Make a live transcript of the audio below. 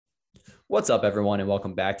What's up, everyone, and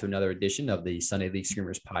welcome back to another edition of the Sunday League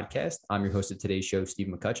Screamers podcast. I'm your host of today's show, Steve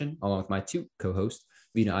McCutcheon, along with my two co-hosts,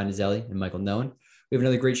 Vina Anizelli and Michael Noen. We have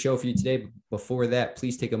another great show for you today. But before that,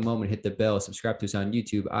 please take a moment, hit the bell, subscribe to us on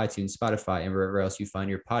YouTube, iTunes, Spotify, and wherever else you find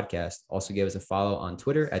your podcast. Also, give us a follow on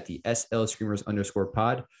Twitter at the SL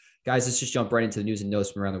Screamers_pod. Guys, let's just jump right into the news and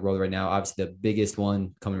notes from around the world right now. Obviously, the biggest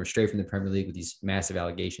one coming straight from the Premier League with these massive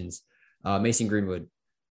allegations. Mason Greenwood.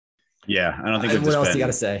 Yeah, I don't think. What else do you got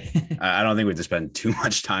to say? I don't think we have to spend too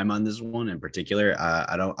much time on this one in particular.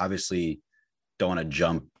 I don't want to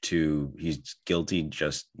jump to he's guilty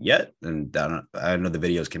just yet, and I know the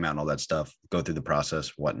videos came out and all that stuff. Go through the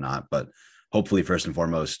process, whatnot, but hopefully, first and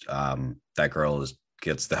foremost, that girl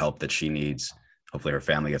gets the help that she needs. Hopefully, her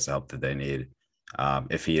family gets the help that they need.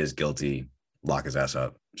 If he is guilty, lock his ass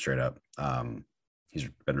up straight up. He's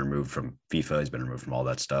been removed from FIFA. He's been removed from all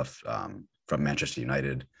that stuff. From Manchester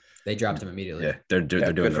United. They dropped him immediately. Yeah, they're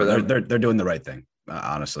doing the right thing,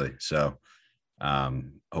 honestly. So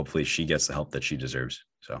hopefully she gets the help that she deserves.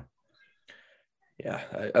 So yeah,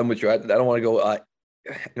 I'm with you. I don't want to go.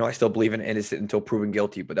 I still believe in innocent until proven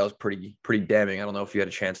guilty, but that was pretty damning. I don't know if you had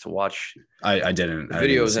a chance to watch. I didn't. The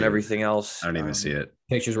videos and everything else. I don't even see it.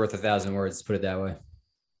 Picture's worth 1,000 words. Put it that way.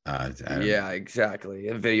 Yeah, exactly.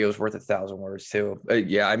 A video's worth 1,000 words too.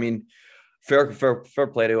 Yeah, I mean. Fair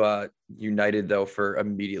play to United though for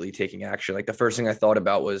immediately taking action. Like the first thing I thought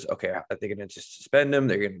about was, okay, are they going to just suspend him?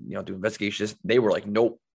 They're going to do investigations. They were like,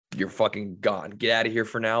 nope, you're fucking gone. Get out of here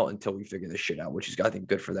for now until we figure this shit out, which is I think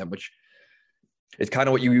good for them. Which is kind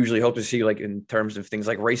of what you usually hope to see, like in terms of things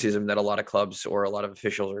like racism that a lot of clubs or a lot of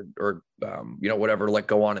officials or whatever let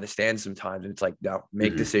go on in the stands sometimes. And it's like, no,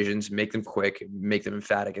 make decisions, make them quick, make them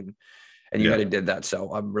emphatic, and United did that.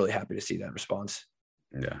 So I'm really happy to see that response.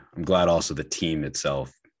 Yeah, I'm glad also the team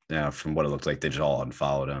itself, from what it looked like, they just all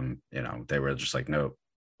unfollowed him. They were just like, nope,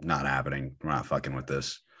 not happening. We're not fucking with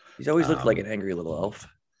this. He's always looked like an angry little elf.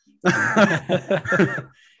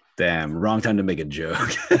 Damn, wrong time to make a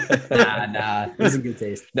joke. Nah, it was in good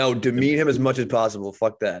taste. No, demean him as much as possible.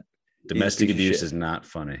 Fuck that. Domestic abuse is not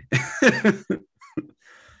funny. But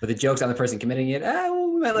the joke's on the person committing it.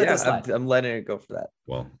 We might let that slide. I'm letting it go for that.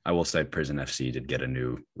 Well, I will say Prison FC did get a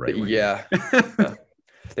new right wing. Yeah.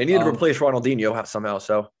 They needed to replace Ronaldinho somehow.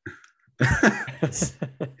 So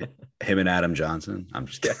him and Adam Johnson. I'm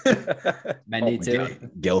just kidding. Mendy too.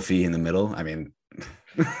 Gylfi in the middle. I mean,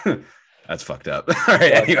 that's fucked up. All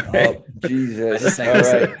right. Anyway. Oh, Jesus.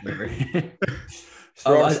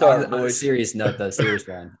 All right. On a serious note, though, serious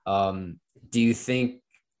one. Do you think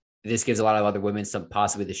this gives a lot of other women some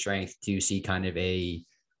possibly the strength to see kind of a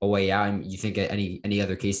way out? And you think any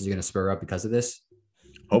other cases are going to spur up because of this?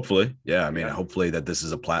 Hopefully. Yeah. I mean, hopefully that this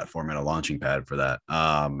is a platform and a launching pad for that.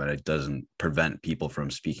 And it doesn't prevent people from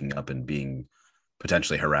speaking up and being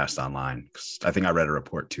potentially harassed online. Cause I think I read a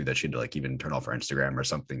report too, that she'd even turn off her Instagram or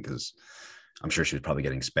something. Cause I'm sure she was probably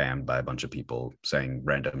getting spammed by a bunch of people saying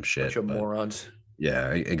random shit. Bunch of morons.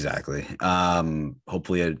 Yeah, exactly.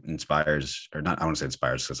 Hopefully it inspires, or not, I want to say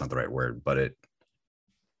inspires, because that's not the right word, but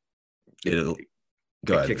it'll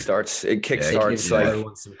go ahead. It kickstarts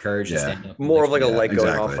everyone some courage to stand up. More of like a light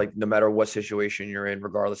going off, like no matter what situation you're in,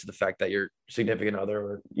 regardless of the fact that your significant other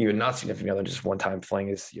or even not significant other, just one time playing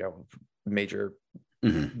is, major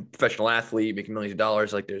professional athlete making millions of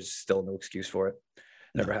dollars. Like there's still no excuse for it.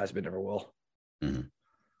 Never has been, never will.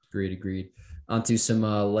 Agreed. On to some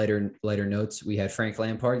lighter notes. We had Frank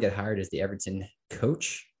Lampard get hired as the Everton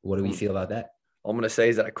coach. What do we feel about that? All I'm going to say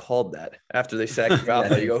is that I called that after they sacked him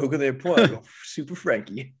out. You go, who can they appoint? I go, Super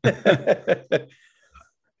Frankie. You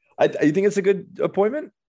think it's a good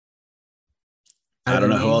appointment? I don't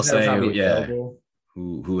know who I'll say.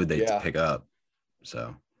 Who would they pick up?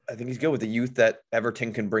 So I think he's good with the youth that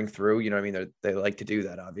Everton can bring through. They like to do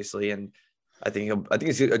that, obviously. And I think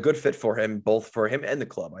it's a good fit for him, both for him and the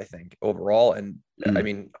club, I think, overall. And I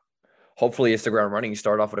mean, hopefully it's the ground running. He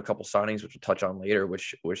started off with a couple signings, which we'll touch on later,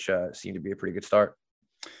 which seemed to be a pretty good start.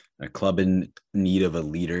 A club in need of a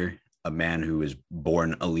leader, a man who is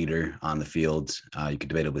born a leader on the field. You could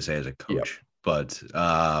debatably say as a coach, but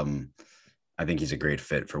I think he's a great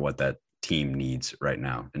fit for what that team needs right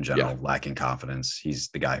now in general, lacking confidence. He's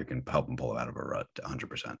the guy who can help them pull out of a rut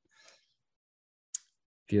 100%.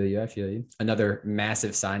 I feel you. Another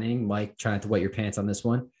massive signing. Mike, trying to wet your pants on this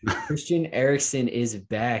one. Christian Eriksen is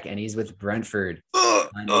back, and he's with Brentford.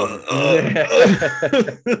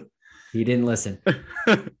 He didn't listen.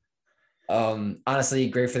 Honestly,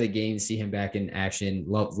 great for the game to see him back in action.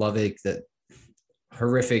 Love it. The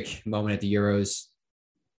horrific moment at the Euros.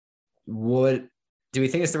 What do we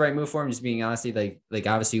think it's the right move for him? Just being honestly, like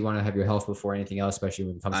obviously you want to have your health before anything else, especially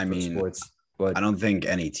when it comes to sports. But I don't think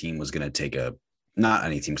any team was going to take not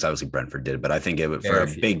any team, because obviously Brentford did, but I think it would for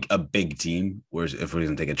a big team, whereas if we're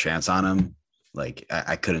going to take a chance on him, like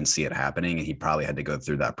I couldn't see it happening, and he probably had to go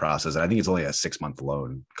through that process. And I think it's only a 6-month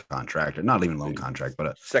loan contract, or not even loan contract,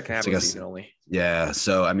 but second half of the season only. Yeah,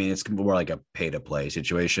 so I mean, it's more like a pay to play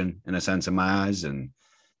situation in a sense, in my eyes. And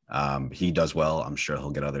he does well. I'm sure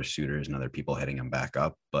he'll get other suitors and other people hitting him back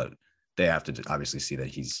up, but they have to obviously see that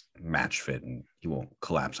he's match fit and he won't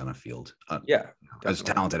collapse on a field. As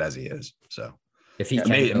talented as he is. So if he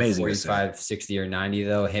can go 45, 60, or 90,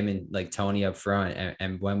 though, him and like Tony up front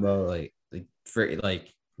and Mbeumo, like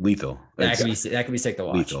lethal. That could be sick to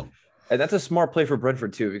watch. Lethal. And that's a smart play for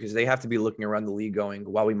Brentford too, because they have to be looking around the league going,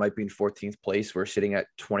 while we might be in 14th place, we're sitting at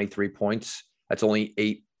 23 points. That's only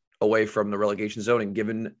 8 away from the relegation zone. And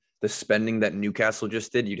given the spending that Newcastle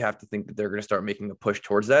just did, you'd have to think that they're going to start making a push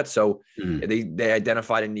towards that. So they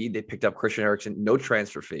identified a need. They picked up Christian Eriksen, no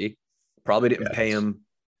transfer fee, probably didn't pay him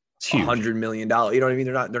 $100 million. You know what I mean?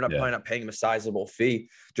 They're not probably not paying him a sizable fee,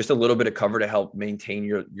 just a little bit of cover to help maintain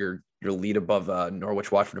your lead above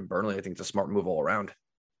Norwich, Watford, and Burnley. I think it's a smart move all around.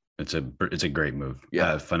 It's a great move.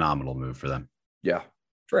 Yeah, phenomenal move for them. Yeah,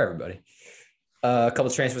 for everybody. A couple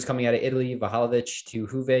of transfers coming out of Italy: Vlahovic to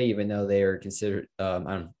Juve, even though they are considered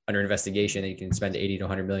under investigation, they can spend 80 to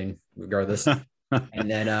 100 million regardless.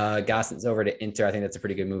 And then Gostin's over to Inter. I think that's a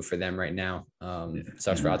pretty good move for them right now.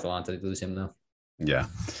 Sucks for Atalanta to lose him though. Yeah,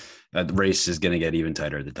 that race is going to get even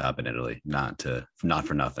tighter at the top in Italy. Not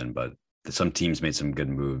for nothing, but some teams made some good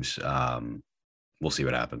moves. We'll see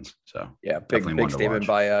what happens. So yeah, big statement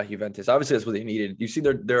by Juventus. Obviously, that's what they needed. You see,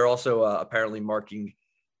 they're also apparently marking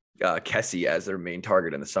Kessie as their main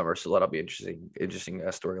target in the summer. So that'll be interesting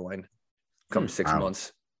storyline. Come 6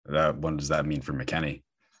 months. What does that mean for McKennie?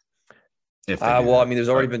 Well, I mean, there's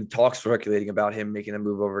already been talks circulating about him making a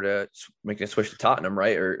move over to making a switch to Tottenham,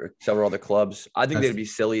 right? Or several other clubs. I think they'd be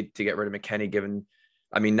silly to get rid of McKennie, given,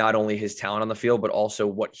 I mean, not only his talent on the field, but also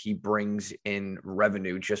what he brings in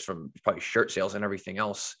revenue just from probably shirt sales and everything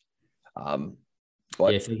else.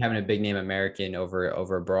 But if you're having a big name American over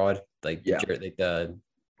abroad, like the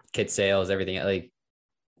kit sales, everything, like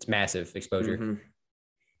it's massive exposure. Mm-hmm.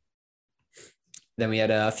 Then we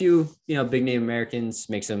had a few, big name Americans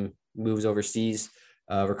make some moves overseas.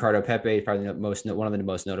 Ricardo Pepe, probably one of the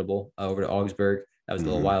most notable, over to Augsburg. That was a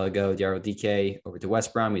little while ago. Diarra DK over to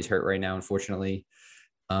West Brom. He's hurt right now, unfortunately.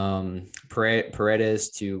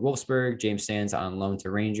 Paredes to Wolfsburg. James Sands on loan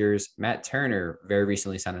to Rangers. Matt Turner very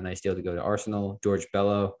recently signed a nice deal to go to Arsenal. George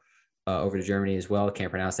Bello over to Germany as well. Can't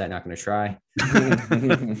pronounce that. Not going to try.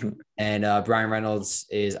 And Brian Reynolds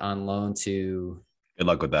is on loan to. Good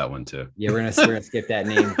luck with that one too. Yeah, we're gonna skip that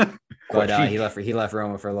name. But he left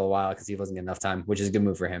Roma for a little while because he wasn't getting enough time, which is a good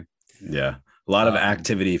move for him. Yeah, a lot of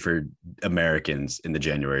activity for Americans in the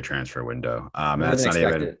January transfer window.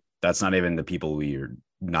 That's not even the people we are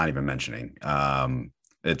not even mentioning.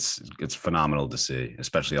 It's phenomenal to see,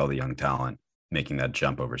 especially all the young talent making that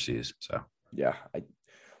jump overseas. So yeah,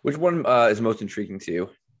 which one is most intriguing to you?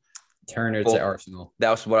 Turner to Arsenal. That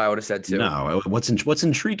was what I would have said too. No, what's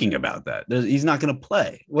intriguing about that? He's not going to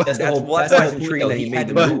play. That's why it's intriguing that he made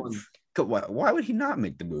the move. Why would he not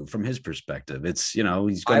make the move from his perspective? It's, he's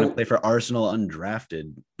going to play for Arsenal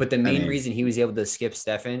undrafted. But the main reason he was able to skip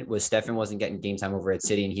Stefan was Stefan wasn't getting game time over at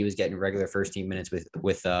City, and he was getting regular first team minutes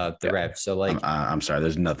with the Rev. So I'm sorry,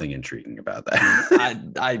 there's nothing intriguing about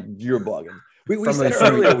that. You're bugging. We said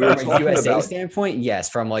earlier, we were from a USA standpoint, yes.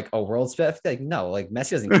 From like a world perspective, no, like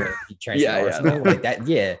Messi doesn't care if he transfers to Arsenal. Like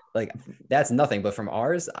that, like that's nothing. But from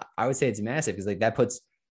ours, I would say it's massive because like that puts,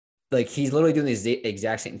 like he's literally doing the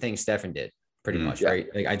exact same thing Stefan did, pretty much, right?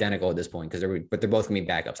 Like identical at this point because they're both gonna be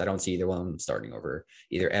backups. I don't see either one of them starting over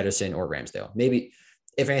either Ederson or Ramsdale. Maybe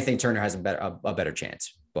if anything, Turner has a better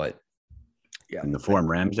chance. But yeah, in the form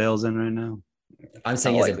Ramsdale's in right now, I'm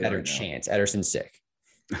saying he has a better chance. Ederson's sick.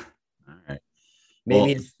 All right.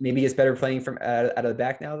 Maybe it's better playing from out of the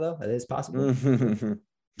back now, though. That is possible.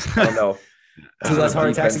 I don't know. 2 less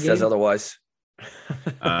heart attacks again? Says otherwise.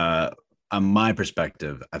 On my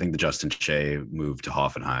perspective, I think the Justin Shea move to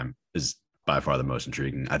Hoffenheim is by far the most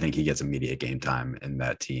intriguing. I think he gets immediate game time in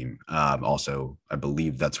that team. Also, I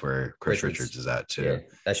believe that's where Chris Richards is at too. Yeah,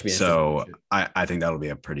 that should be so. I think that'll be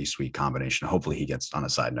a pretty sweet combination. Hopefully, he gets, on a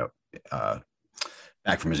side note,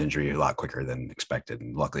 back from his injury a lot quicker than expected,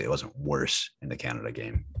 and luckily it wasn't worse in the Canada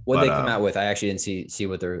game. What they come out with, I actually didn't see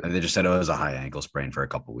what they're. And they just said it was a high ankle sprain for a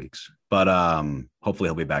couple of weeks, but hopefully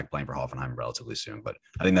he'll be back playing for Hoffenheim relatively soon. But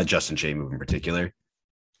I think that Justin Shea move in particular,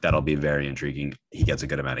 that'll be very intriguing. He gets a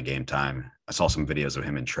good amount of game time. I saw some videos of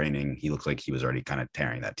him in training. He looked like he was already kind of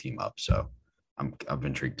tearing that team up. So I'm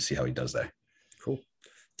intrigued to see how he does there. Cool.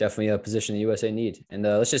 definitely a position the USA need. And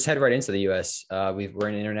let's just head right into the US. We're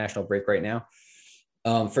in an international break right now.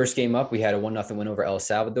 First game up, we had a 1-0 win over El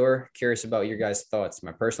Salvador. Curious about your guys' thoughts.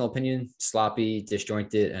 My personal opinion, sloppy,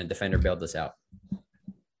 disjointed, and a defender bailed us out.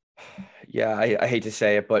 Yeah, I hate to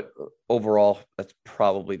say it, but overall, that's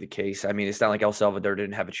probably the case. I mean, it's not like El Salvador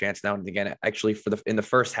didn't have a chance now and again. Actually, in the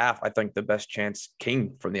first half, I think the best chance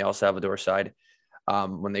came from the El Salvador side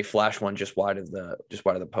when they flashed one just wide of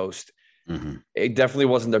the post. Mm-hmm. It definitely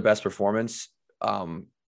wasn't their best performance. And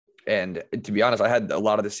to be honest, I had a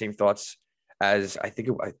lot of the same thoughts as I think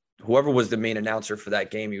whoever was the main announcer for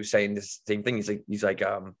that game. He was saying the same thing. He's like,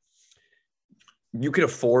 you can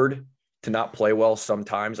afford to not play well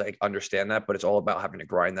sometimes. I understand that, but it's all about having to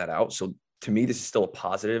grind that out. So to me, this is still a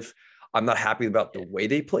positive. I'm not happy about the way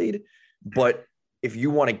they played, but if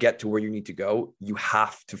you want to get to where you need to go, you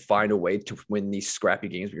have to find a way to win these scrappy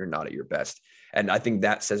games when you're not at your best. And I think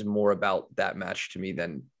that says more about that match to me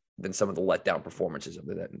than some of the letdown performances of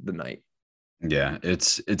the night. Yeah,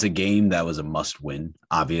 it's a game that was a must win.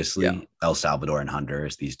 Obviously, yeah. El Salvador and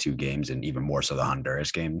Honduras, these two games, and even more so the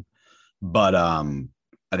Honduras game. But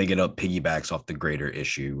I think it piggybacks off the greater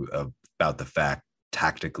issue about the fact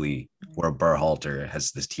tactically where Berhalter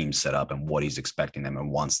has this team set up and what he's expecting them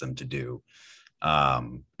and wants them to do.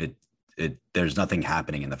 There's nothing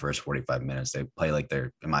happening in the first 45 minutes. They play like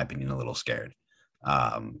they're, in my opinion, a little scared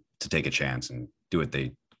to take a chance and do what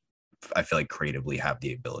I feel like creatively have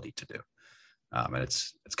the ability to do. And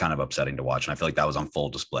it's kind of upsetting to watch. And I feel like that was on full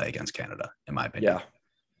display against Canada, in my opinion.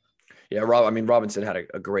 Yeah. Robinson had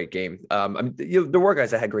a great game. There were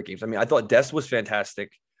guys that had great games. I mean, I thought Dest was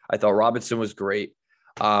fantastic. I thought Robinson was great.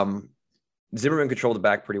 Zimmerman controlled the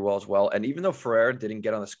back pretty well as well. And even though Ferreira didn't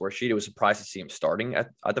get on the score sheet, it was surprised to see him starting at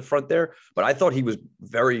the front there. But I thought he was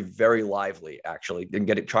very, very lively, actually, and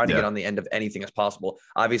trying to get on the end of anything as possible.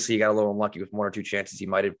 Obviously, he got a little unlucky with one or two chances he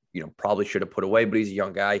might have, probably should have put away, but he's a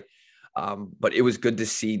young guy. But it was good to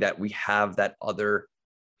see that we have that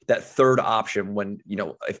third option when,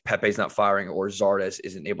 if Pepe's not firing or Zardes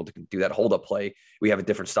isn't able to do that hold-up play, we have a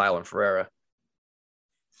different style in Ferreira.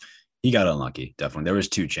 He got unlucky, definitely. There was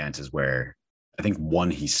two chances where I think one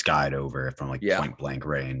he skied over from point blank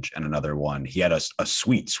range, and another one he had a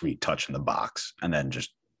sweet touch in the box and then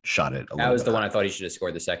just shot it. That was the one I thought he should have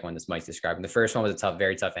scored. The second one, that's Mike's describing. The first one was a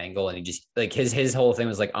very tough angle, and he just his whole thing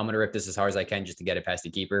was like, I'm gonna rip this as hard as I can just to get it past the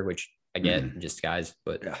keeper, which I get just guys.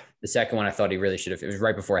 But the second one, I thought he really should have. It was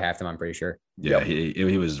right before halftime, I'm pretty sure. Yeah,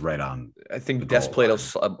 he was right on. I think Des played a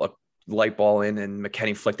light ball in, and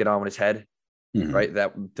McKennie flicked it on with his head, right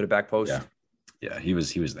that to the back post. Yeah, he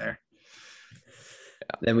was there.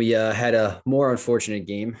 Then we had a more unfortunate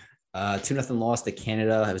game. 2-0 loss to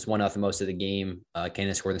Canada. It was 1-0 most of the game.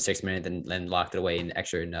 Canada scored in the 6th minute, then locked it away in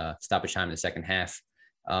extra and stoppage time in the second half.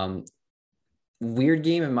 Weird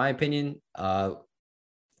game, in my opinion.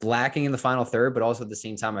 Lacking in the final third, but also at the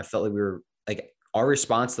same time, I felt like we were our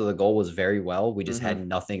response to the goal was very well. We just had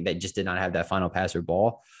nothing that just did not have that final pass or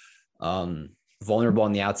ball. Vulnerable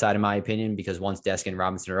on the outside, in my opinion, because once Desk and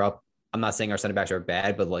Robinson are up, I'm not saying our center backs are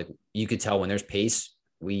bad, but you could tell when there's pace,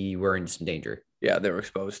 we were in some danger. Yeah, they were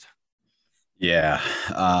exposed. Yeah.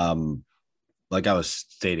 Like I was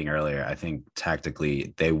stating earlier, I think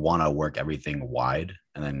tactically they want to work everything wide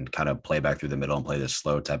and then kind of play back through the middle and play this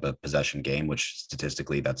slow type of possession game, which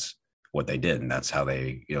statistically that's what they did. And that's how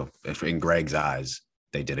they, if in Greg's eyes,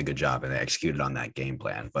 they did a good job and they executed on that game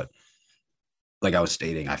plan. But like I was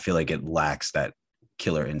stating, I feel like it lacks that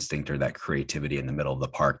killer instinct or that creativity in the middle of the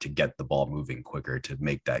park to get the ball moving quicker, to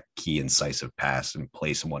make that key incisive pass and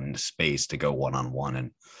play someone into space to go one-on-one.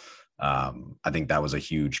 And I think that was a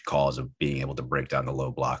huge cause of being able to break down the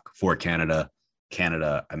low block for Canada.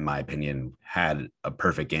 Canada, in my opinion, had a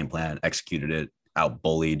perfect game plan, executed it,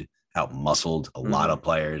 out-bullied, out-muscled. A lot of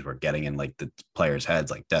players were getting in the players' heads,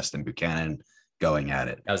 like Destin Buchanan going at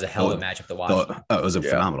it. That was a hell of a matchup to watch. It was a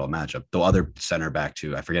phenomenal matchup. The other center back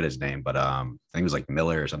too, I forget his name, but I think it was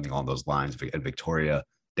Miller or something along those lines. At Victoria,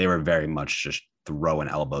 they were very much just throwing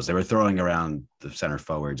elbows. They were throwing around the center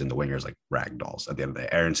forwards and the wingers like rag dolls at the end of the day.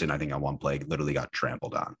 Aronson, I think on one play literally got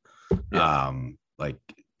trampled on. Yeah.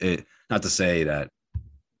 Not to say that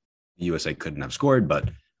USA couldn't have scored, but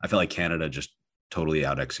I feel like Canada just totally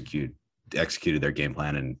executed their game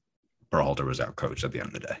plan, and Berhalter was out coached at the end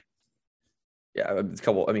of the day. Yeah, a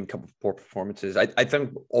couple poor performances. I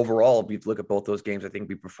think overall, if you look at both those games, I think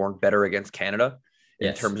we performed better against Canada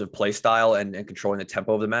in terms of play style and controlling the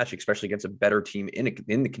tempo of the match, especially against a better team in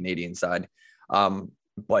the Canadian side.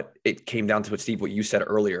 But it came down to what you said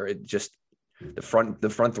earlier. It just the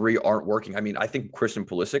front three aren't working. I mean, I think Christian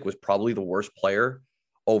Pulisic was probably the worst player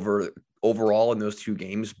overall in those two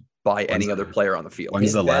games, by any other player on the field.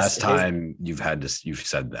 When's the last time you've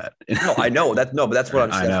said that? No, I know but that's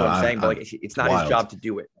what I'm saying. But like, it's not his job to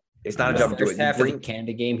do it. It's not a job to do it. First half of the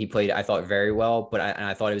Canada game, he played, I thought, very well, but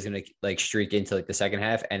I thought he was going to like streak into like the second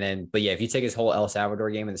half. And then, but yeah, if you take his whole El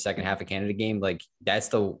Salvador game in the second half of Canada game, like that's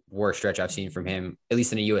the worst stretch I've seen from him, at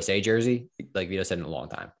least in a USA jersey, like Vito said, in a long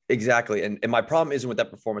time. Exactly. And my problem isn't with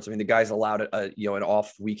that performance. I mean, the guy's allowed an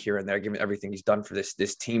off week here and there, given everything he's done for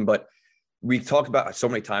this team. But we talked about so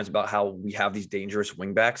many times about how we have these dangerous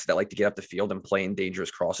wingbacks that like to get up the field and play in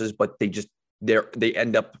dangerous crosses, but they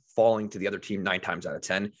end up falling to the other team 9 times out of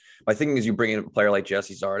 10. My thinking is you bring in a player like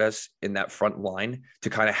Jesse Zardes in that front line to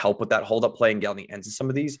kind of help with that hold up play and get on the ends of some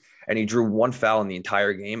of these. And he drew 1 foul in the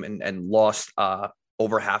entire game and lost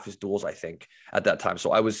over half his duels, I think, at that time.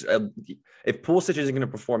 So I was, if Pulisic isn't going to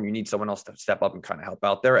perform, you need someone else to step up and kind of help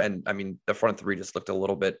out there. And I mean, the front three just looked a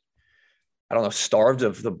little bit, I don't know, starved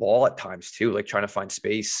of the ball at times too, like trying to find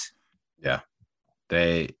space. Yeah.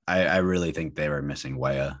 I really think they were missing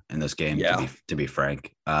Weah in this game, to be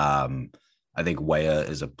frank. I think Weah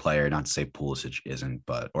is a player, not to say Pulisic isn't,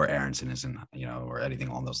 or Aronson isn't, or anything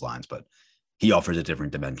along those lines, but he offers a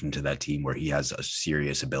different dimension to that team where he has a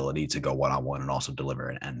serious ability to go one-on-one and also deliver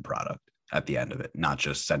an end product at the end of it, not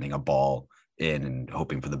just sending a ball in and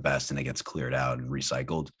hoping for the best and it gets cleared out and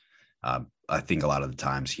recycled. I think a lot of the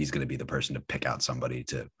times he's going to be the person to pick out somebody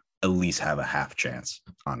to at least have a half chance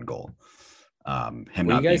on goal. Were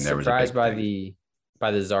you guys surprised by the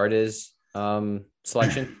Zardes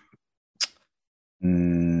selection?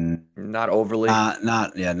 Not overly.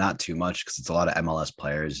 Not too much, because it's a lot of MLS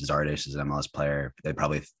players. Zardes is an MLS player. They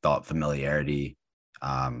probably thought familiarity.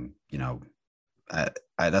 That's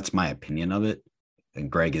my opinion of it.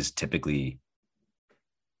 And Greg is typically,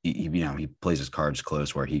 he plays his cards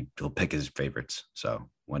close where he'll pick his favorites. So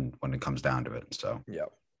when it comes down to it, so yeah.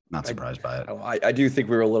 Not surprised by it. I do think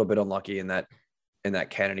we were a little bit unlucky in that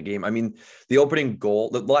Canada game. I mean, the opening goal,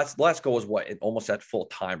 the last goal was almost at full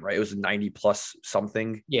time, right? It was 90 plus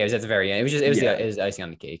something. Yeah, it was at the very end. It was icing on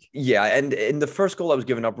the cake. Yeah, and in the first goal that was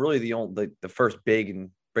given up, really the first big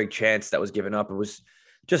chance that was given up, it was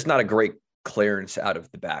just not a great clearance out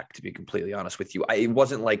of the back, to be completely honest with you. It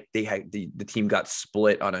wasn't like they had the team got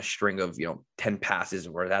split on a string of 10 passes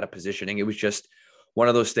or out of positioning. It was just one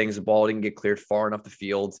of those things. The ball didn't get cleared far enough the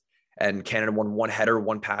field, and Canada won 1 header,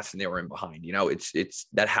 1 pass, and they were in behind. It's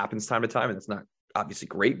that happens time to time, and it's not obviously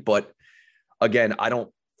great. But again, I don't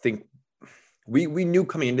think we knew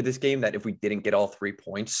coming into this game that if we didn't get all 3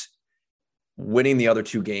 points, winning the other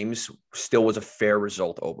 2 games still was a fair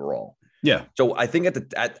result overall. Yeah. So I think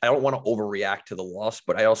I don't want to overreact to the loss,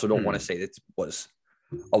 but I also don't want to say that it was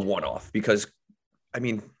a one-off, because I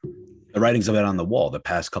mean, the writing's a bit on the wall the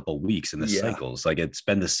past couple of weeks in the cycles. Like, it's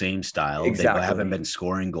been the same style. Exactly. They haven't been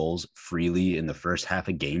scoring goals freely in the first half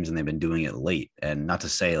of games, and they've been doing it late. And not to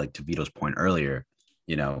say, like, to Vito's point earlier,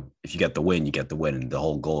 if you get the win, you get the win. And the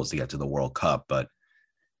whole goal is to get to the World Cup. But,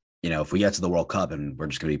 if we get to the World Cup and we're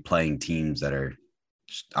just going to be playing teams that are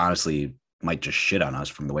just, honestly, might just shit on us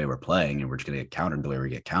from the way we're playing, and we're just going to get countered the way we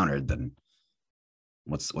get countered, then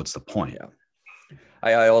what's the point? Yeah.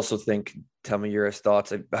 I also think, tell me your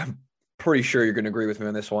thoughts. I'm pretty sure you're going to agree with me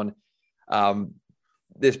on this one.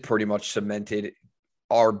 This pretty much cemented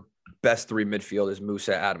our best 3 midfielders,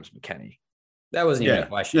 Musah, Adams, McKennie. That wasn't even a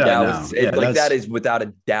question. That is without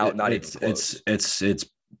a doubt not even close. It's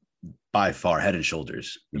by far head and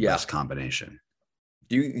shoulders the best combination.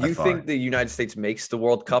 Do you think the United States makes the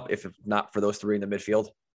World Cup if not for those 3 in the midfield?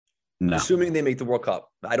 No. Assuming they make the World Cup.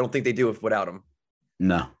 I don't think they do without them.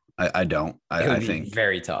 No, I don't. I think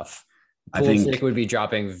very tough. I think it would be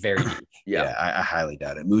dropping very deep. Yeah, I highly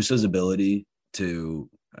doubt it. Musah's ability to,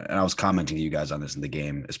 and I was commenting to you guys on this in the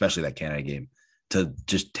game, especially that Canada game, to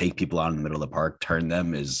just take people out in the middle of the park, turn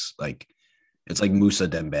them, is like, it's like Moussa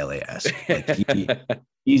Dembele-esque. Like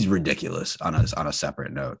he's ridiculous on a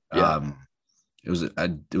separate note. Yeah. It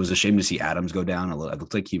was a shame to see Adams go down. It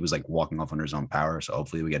looked like he was like walking off under his own power. So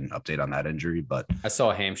hopefully we get an update on that injury. But I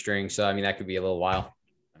saw a hamstring, so I mean that could be a little while.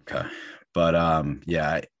 Okay, but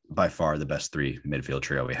by far the best 3 midfield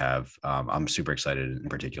trio we have. I'm super excited in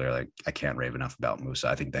particular. Like, I can't rave enough about Musah.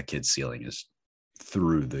 I think that kid's ceiling is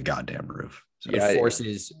through the goddamn roof. So it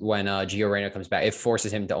forces, when Gio Reyna comes back, it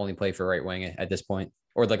forces him to only play for right wing at this point,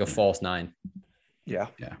 or like a false 9. Yeah.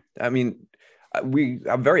 I mean,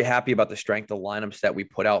 I'm very happy about the strength of lineups that we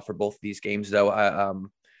put out for both of these games, though.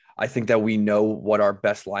 I think that we know what our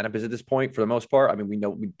best lineup is at this point for the most part. I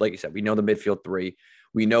mean, like you said, we know the midfield 3.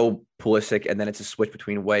 We know Pulisic, and then it's a switch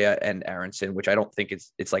between Weah and Aronson, which I don't think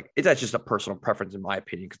it's that's just a personal preference in my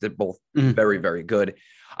opinion, because they're both very, very good.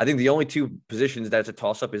 I think the only 2 positions that's a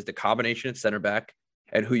toss-up is the combination at center back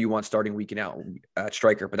and who you want starting week in out at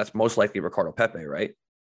striker, but that's most likely Ricardo Pepe, right?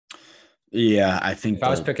 Yeah, I think if I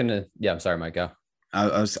was picking I'm sorry, Mike, go.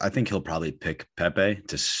 I think he'll probably pick Pepe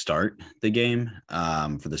to start the game.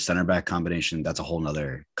 For the center back combination, that's a whole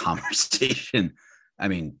nother conversation. I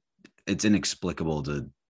mean, it's inexplicable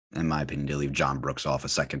in my opinion, to leave John Brooks off a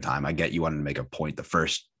second time. I get you wanted to make a point the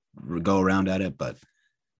first go around at it, but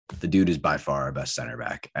the dude is by far our best center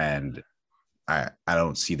back, and I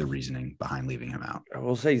don't see the reasoning behind leaving him out. I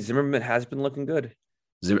will say Zimmerman has been looking good.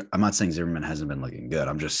 I'm not saying Zimmerman hasn't been looking good.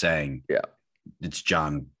 I'm just saying, yeah, it's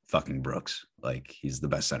John fucking Brooks. Like, he's the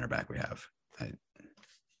best center back we have.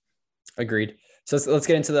 Agreed. So let's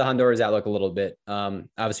get into the Honduras outlook a little bit.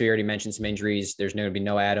 Obviously, we already mentioned some injuries. There's going to be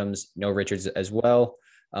no Adams, no Richards as well.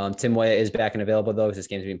 Tim Weah is back and available, though, because this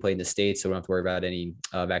game's being played in the States, so we don't have to worry about any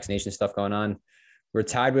vaccination stuff going on. We're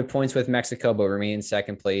tied with points with Mexico, but remain in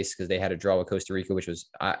second place because they had a draw with Costa Rica, which was,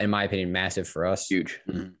 in my opinion, massive for us. Huge.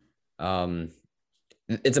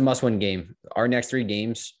 It's a must-win game. Our next 3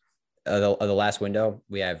 games of the last window,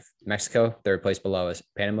 we have Mexico, 3rd place below us,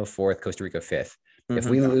 Panama 4th, Costa Rica 5th. If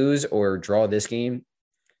we lose or draw this game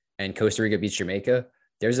and Costa Rica beats Jamaica,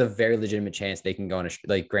 there's a very legitimate chance they can go on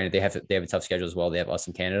granted, they have a tough schedule as well. They have us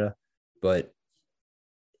in Canada, but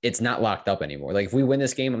it's not locked up anymore. Like, if we win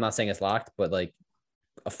this game, I'm not saying it's locked, but like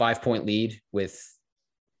a 5-point lead with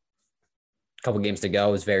a couple games to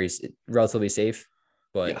go is relatively safe.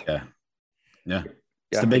 But yeah.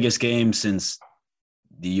 It's the biggest game since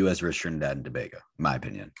the U.S. versus Trinidad and Tobago, in my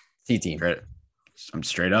opinion. C-team. I'm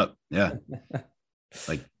straight up. Yeah.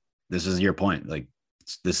 Like, this is your point. Like,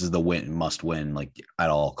 this is the must win, like, at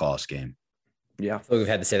all cost game. Yeah. I feel like we've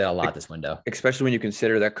had to say that a lot this window. Especially when you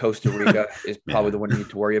consider that Costa Rica is probably the one you need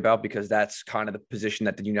to worry about, because that's kind of the position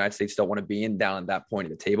that the United States don't want to be in down at that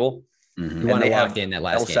point of the table. You want to lock in that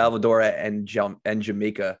last El Salvador and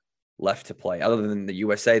Jamaica left to play, other than the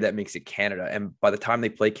USA. That makes it Canada. And by the time they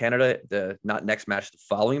play Canada, the next match, the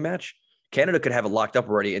following match, Canada could have it locked up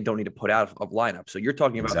already and don't need to put out of lineup. So you're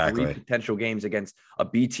talking about 3 potential games against a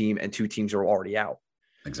B team, and 2 teams are already out.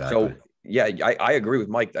 Exactly. So yeah, I agree with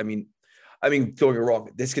Mike. I mean, don't get me wrong.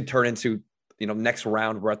 This could turn into, next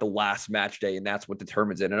round, we're at the last match day, and that's what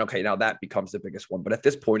determines it. And okay, now that becomes the biggest one. But at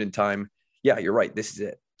this point in time, yeah, you're right. This is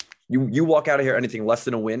it. You walk out of here anything less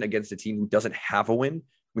than a win against a team who doesn't have a win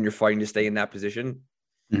when you're fighting to stay in that position.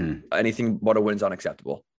 Anything but a win is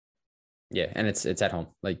unacceptable. Yeah, and it's at home.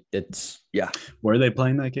 Like, it's Where are they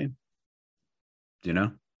playing that game? Do you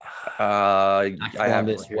know? I have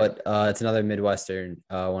it's another Midwestern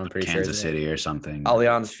one. I'm pretty sure Kansas City or something.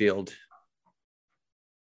 Allianz Field.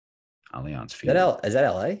 Is that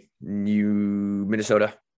LA? Minnesota.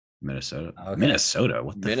 Okay. Minnesota.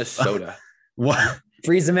 What the Minnesota? Fuck? What?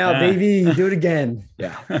 Freeze them out, baby. Do it again.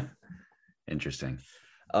 Yeah. Interesting.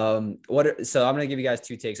 So I'm gonna give you guys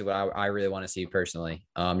 2 takes of what I really want to see personally,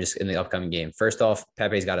 just in the upcoming game. First off,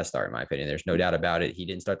 Pepe's got to start, in my opinion. There's no doubt about it. He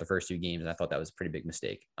didn't start the first 2 games, and I thought that was a pretty big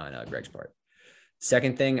mistake on Greg's part.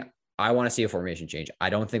 Second thing, I want to see a formation change. I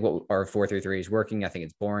don't think what our 4-3-3 is working. I think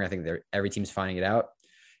it's boring. I think every team's finding it out.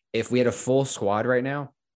 If we had a full squad right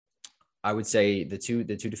now, I would say the two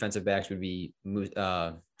defensive backs would be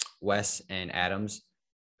Wes and Adams.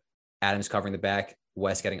 Adams covering the back,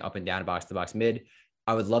 Wes getting up and down box to box mid.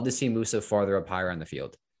 I would love to see Musa farther up higher on the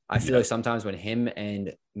field. I feel like sometimes when him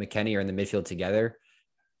and McKennie are in the midfield together,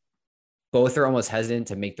 both are almost hesitant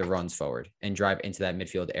to make the runs forward and drive into that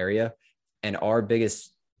midfield area. And our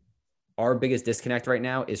biggest disconnect right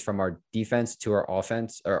now is from our defense to our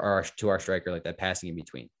offense, or to our striker, like that passing in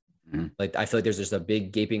between. Like, I feel like there's just a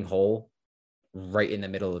big gaping hole right in the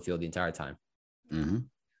middle of the field the entire time.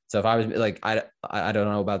 So if I was like, I don't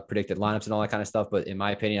know about predicted lineups and all that kind of stuff, but in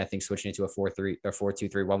my opinion, I think switching into a 4-3 or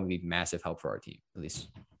 4-2-3-1 would be massive help for our team, at least.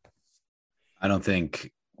 I don't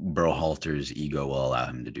think Berhalter's ego will allow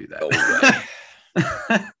him to do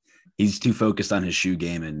that. He's too focused on his shoe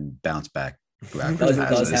game and bounce back. Does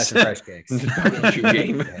have some fresh kicks. Shoe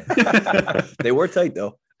game. They were tight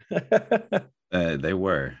though. They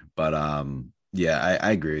were, but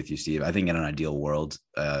I agree with you, Steve. I think in an ideal world,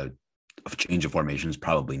 a change of formation is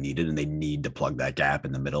probably needed, and they need to plug that gap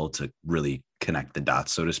in the middle to really connect the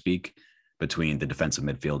dots, so to speak, between the defensive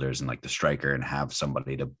midfielders and like the striker, and have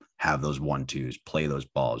somebody to have those 1-2s, play those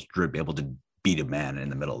balls, be able to beat a man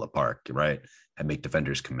in the middle of the park, right, and make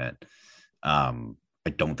defenders commit. I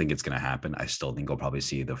don't think it's going to happen. I still think we'll probably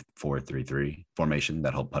see the 4-3-3 formation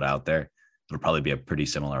that he'll put out there. It'll probably be a pretty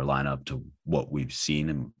similar lineup to what we've seen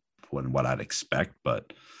and what I'd expect.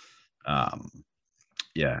 But I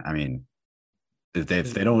mean, if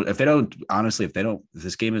this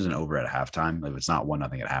game isn't over at halftime, if it's not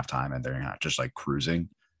 1-0 at halftime and they're not just like cruising,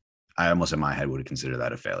 I almost in my head would consider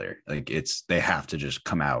that a failure. Like they have to just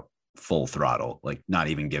come out full throttle, like not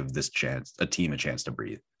even give a team a chance to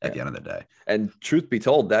breathe at the end of the day. And truth be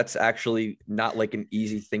told, that's actually not like an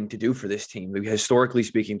easy thing to do for this team. Historically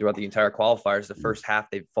speaking, throughout the entire qualifiers, the first half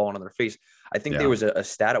they've fallen on their face. I think there was a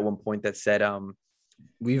stat at one point that said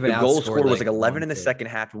we've been the goal scored was like 11 in the second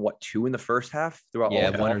half and 2 in the first half throughout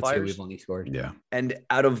all the one qualifiers. Or 2 we've only scored. Yeah. And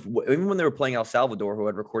out of even when they were playing El Salvador, who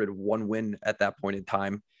had recorded 1 win at that point in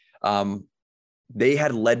time, they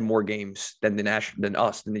had led more games than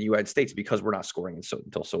us in the United States because we're not scoring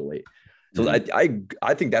until so late. So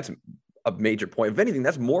I think that's a major point. If anything,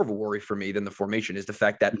 that's more of a worry for me than the formation is the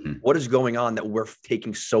fact that what is going on that we're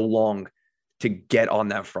taking so long to get on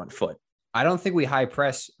that front foot. I don't think we high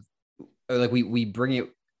press, or like we bring it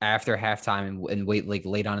after halftime and wait like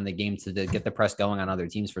late on in the game to get the press going on other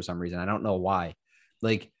teams for some reason. I don't know why.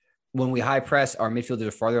 Like when we high press, our midfielders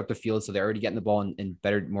are farther up the field, so they're already getting the ball in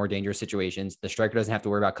better, more dangerous situations. The striker doesn't have to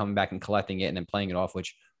worry about coming back and collecting it and then playing it off,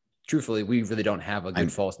 which truthfully, we really don't have a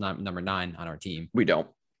good false number 9 on our team. We don't.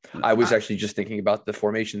 I was actually just thinking about the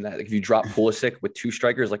formation that if you drop Pulisic with 2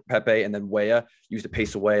 strikers like Pepe and then Weah, use the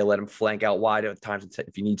pace away, let him flank out wide at times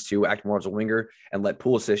if he needs to, act more as a winger, and let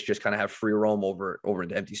Pulisic just kind of have free roam over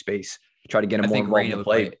into empty space. Try to get him more involved in the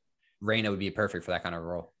play. Reyna would be perfect for that kind of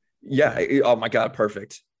role. Yeah. Oh my God,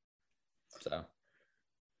 perfect. So,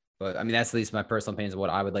 but I mean, that's at least my personal opinions of what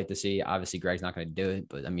I would like to see. Obviously, Greg's not going to do it,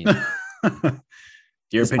 but I mean,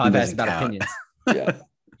 your opinion is about opinions. Yeah.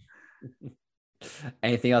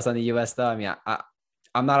 Anything else on the U.S. though? I mean,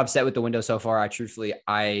 I'm not upset with the window so far.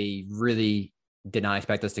 I really did not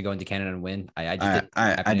expect us to go into Canada and win. I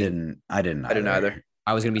didn't either.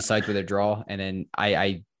 I was going to be psyched with a draw, and then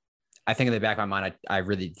I think in the back of my mind, I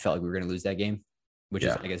really felt like we were going to lose that game, which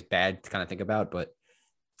is I guess bad to kind of think about, but.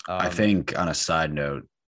 I think on a side note,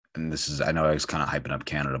 and I know I was kind of hyping up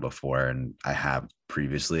Canada before, and I have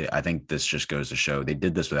previously, I think this just goes to show they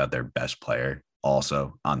did this without their best player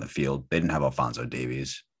also on the field. They didn't have Alphonso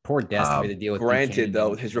Davies. Poor Dest to deal with. Granted,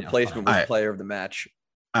 though, his replacement was player of the match.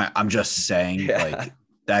 I'm just saying, like,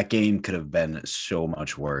 that game could have been so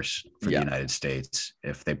much worse for the United States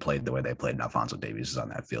if they played the way they played and Alphonso Davies is on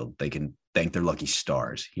that field. They can thank their lucky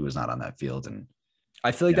stars he was not on that field. And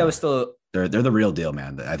I feel like that was still they're the real deal,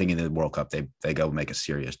 man. I think in the World Cup they go make a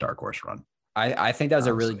serious dark horse run. I think that was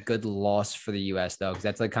a really good loss for the US though, because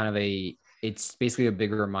that's like kind of it's basically a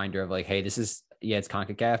bigger reminder of like, hey, this is it's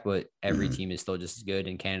CONCACAF, but every team is still just as good,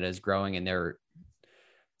 and Canada is growing, and they're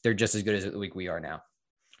just as good as we are now.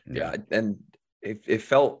 Yeah, and it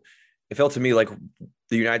felt to me like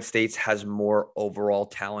the United States has more overall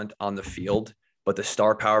talent on the field, but the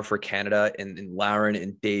star power for Canada and Larin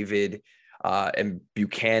and David and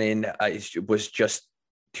Buchanan was just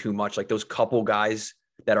too much. Like those couple guys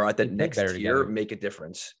that are at the next tier make a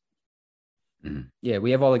difference. Mm-hmm. Yeah,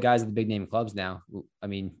 we have all the guys at the big name clubs now. I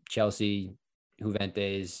mean, Chelsea,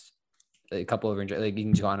 Juventus, a couple of like you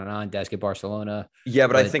can go on and on. Desk at Barcelona. Yeah,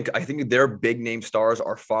 but I think their big name stars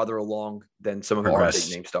are farther along than some of our big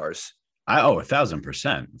name stars.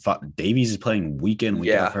 1,000%. Davies is playing week in,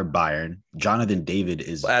 week out for Bayern. Jonathan David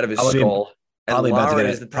is out of his skull. Probably about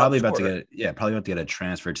to get a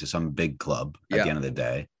transfer to some big club at the end of the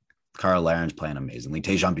day. Carl Larin's playing amazingly.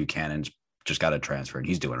 Tejan Buchanan's just got a transfer and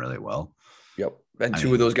he's doing really well. Yep. And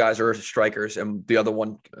two of those guys are strikers, and the other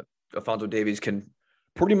one, Alphonso Davies, can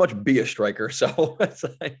pretty much be a striker. So it's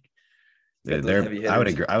like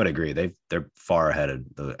I would agree. They're far ahead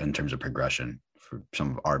in terms of progression for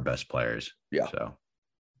some of our best players. Yeah. So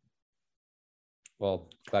well,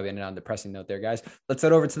 glad we ended on a depressing note there, guys. Let's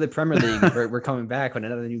head over to the Premier League. We're coming back with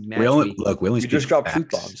another new match. We only just dropped truth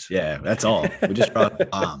bombs. Yeah, that's all. We just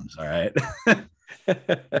dropped bombs. All right.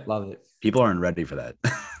 Love it. People aren't ready for that.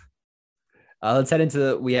 Let's head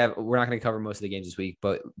into we're not going to cover most of the games this week,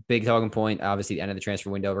 but big talking point, obviously the end of the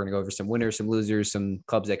transfer window. We're going to go over some winners, some losers, some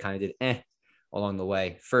clubs that kind of did along the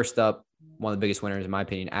way. First up, one of the biggest winners in my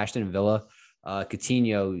opinion, Aston Villa,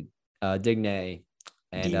 Coutinho, Digne,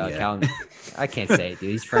 and Calvin. I can't say it,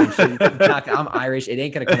 dude. He's French. I'm Irish. It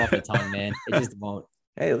ain't going to come off the tongue, man. It just won't.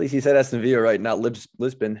 Hey, at least he said Aston Villa right, not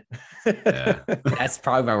Lisbon. Yeah. That's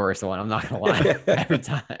probably my worst one. I'm not going to lie. Every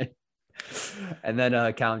time. And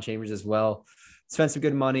then Callum Chambers as well. Spent some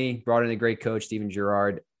good money, brought in a great coach, Steven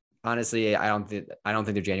Gerrard. Honestly, I don't think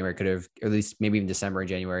their January could have, or at least maybe even December and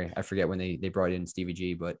January. I forget when they brought in Stevie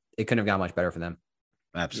G, but it couldn't have gone much better for them.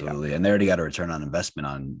 Absolutely. Yeah. And they already got a return on investment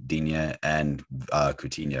on Digne and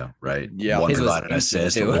Coutinho, right? Yeah. One provided an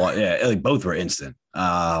assist. Both were instant.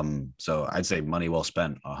 So I'd say money well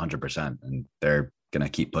spent 100%, and they're going to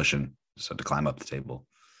keep pushing to climb up the table.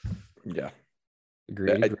 Yeah.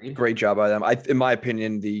 Agreed. Great job by them. In my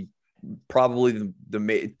opinion, the probably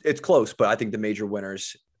it's close, but I think the major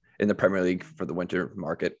winners in the Premier League for the winter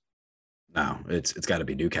market. No, it's got to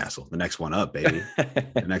be Newcastle. The next one up, baby.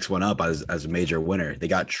 The next one up as a major winner. They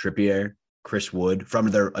got Trippier, Chris Wood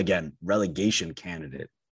from their, again, relegation candidate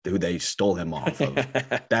who they stole him off of.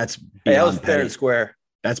 That's that was fair and square.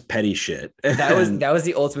 That's petty shit. That was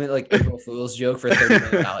the ultimate like April Fool's joke for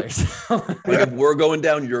 $30 million. Like, if we're going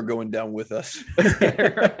down, you're going down with us.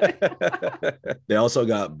 They also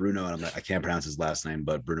got Bruno, and I can't pronounce his last name,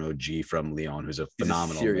 but Bruno G from Lyon, who's a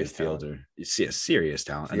phenomenal midfielder. You see a serious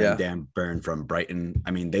talent. And then Dan Burn from Brighton.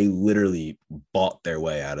 I mean, they literally bought their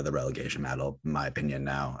way out of the relegation battle, in my opinion.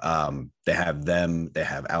 Now, they have them. They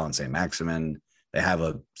have Alan St. Maximin. They have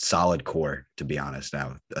a solid core, to be honest,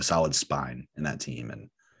 now, a solid spine in that team. And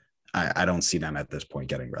I don't see them at this point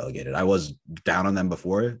getting relegated. I was down on them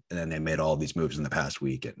before, and then they made all these moves in the past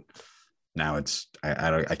week. And now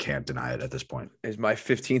I can't deny it at this point. Is my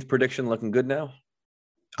 15th prediction looking good now?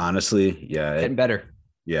 Honestly, yeah. Getting better.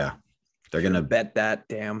 Yeah. They're going to bet that.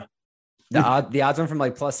 Damn. The odds went from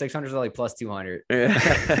like plus 600 to like plus 200.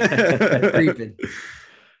 Yeah. Creeping.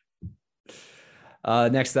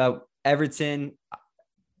 Next up, Everton.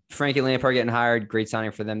 Frankie Lampard getting hired. Great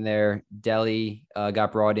signing for them there. Delhi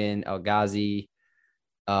got brought in. El Ghazi.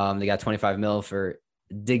 They got 25 mil for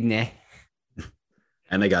Digne.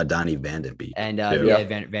 And they got Donny van de Beek. And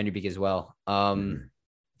Van der Beek as well.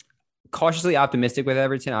 Cautiously optimistic with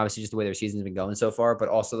Everton, obviously just the way their season's been going so far, but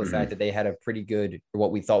also the fact that they had a pretty good, or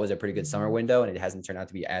what we thought was a pretty good summer window, and it hasn't turned out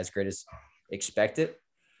to be as great as expected.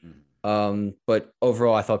 But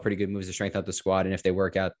overall, I thought pretty good moves to strengthen up the squad. And if they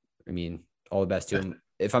work out, I mean, all the best to them.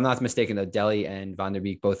 If I'm not mistaken, though, Delhi and Van der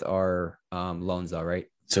Beek both are loans, though, right?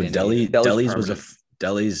 So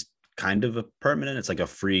Delhi's kind of a permanent. It's like a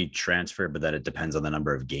free transfer, but then it depends on the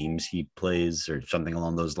number of games he plays or something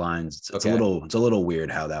along those lines. It's a little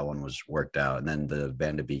weird how that one was worked out. And then the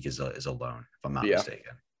Van de Beek is a loan, if I'm not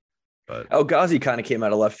mistaken. But El Ghazi kind of came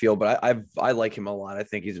out of left field, but I like him a lot. I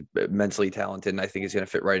think he's immensely talented, and I think he's going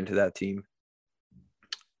to fit right into that team.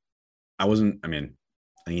 I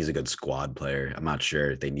think he's a good squad player. I'm not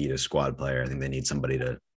sure if they need a squad player. I think they need somebody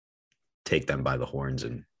to take them by the horns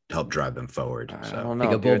and help drive them forward. I don't know.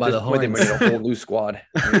 Take a bull by the horns. They made a whole new squad.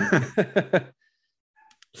 I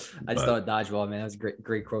just thought dodgeball, man. That was a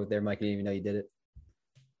great quote there, Mike. I didn't even know you did it.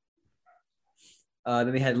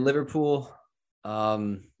 Then they had Liverpool.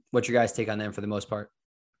 What's your guys' take on them for the most part?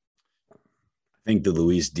 I think the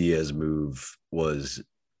Luis Diaz move was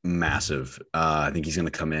massive. I think he's going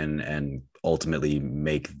to come in and ultimately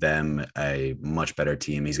make them a much better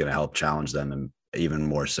team. He's going to help challenge them, and even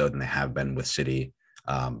more so than they have been with City.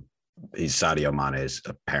 He's Sadio Mane's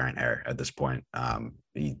apparent heir at this point.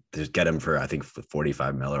 He just get him for, I think,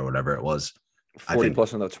 45 mil or whatever it was. 40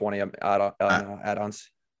 plus on the 20 add-ons.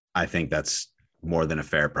 I think that's more than a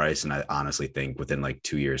fair price. And I honestly think within like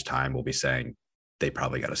 2 years' time, we'll be saying they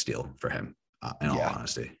probably got a steal for him, in all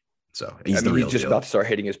honesty. So he's just about to start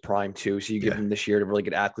hitting his prime too. So you give him this year to really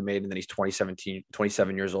get acclimated, and then he's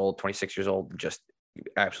 27 years old, 26 years old, just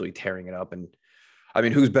absolutely tearing it up. And I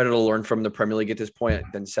mean, who's better to learn from the Premier League at this point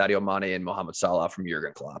than Sadio Mane and Mohamed Salah from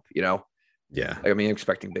Jurgen Klopp, you know? Yeah. I mean,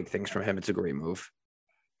 expecting big things from him. It's a great move.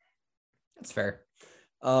 That's fair.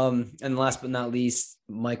 And last but not least,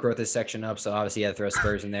 Mike wrote this section up, so obviously he had to throw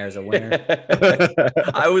Spurs in there as a winner.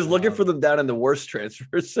 I was looking for them down in the worst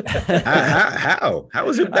transfers. How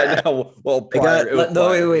was it bad? Well,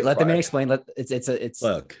 wait. Let the man explain. It's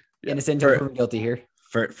look, innocent until proven guilty here.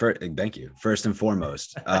 Thank you. First and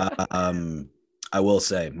foremost, I will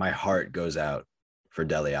say my heart goes out for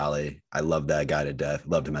Dele Alli. I love that guy to death.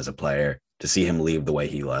 Loved him as a player. To see him leave the way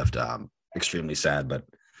he left, extremely sad, but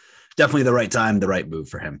definitely the right time, the right move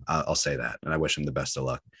for him. I'll say that, and I wish him the best of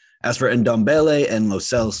luck. As for Ndombele and Lo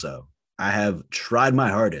Celso, I have tried my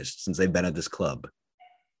hardest since they've been at this club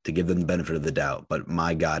to give them the benefit of the doubt, but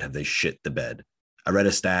my God, have they shit the bed. I read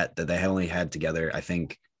a stat that they only had together, I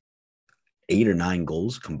think, 8 or 9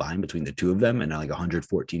 goals combined between the two of them in like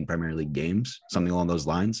 114 Premier League games, something along those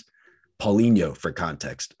lines. Paulinho, for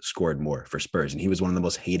context, scored more for Spurs, and he was one of the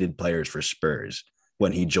most hated players for Spurs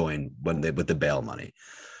when he joined with the Bale money.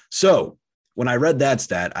 So when I read that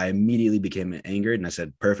stat, I immediately became angered, and I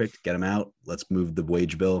said, perfect, get him out. Let's move the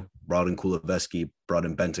wage bill. Brought in Kulusevski, brought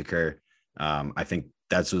in Bentancur. I think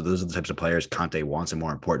those are the types of players Conte wants, and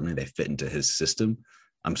more importantly, they fit into his system.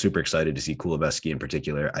 I'm super excited to see Kulusevski in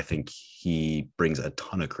particular. I think he brings a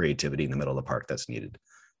ton of creativity in the middle of the park that's needed.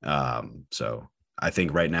 So I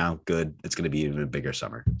think right now, good. It's going to be even a bigger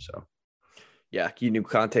summer. So, yeah, you knew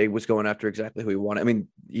Conte was going after exactly who he wanted. I mean,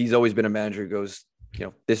 he's always been a manager who goes, you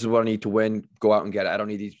know, this is what I need to win. Go out and get it. I don't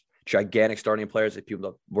need these gigantic starting players that people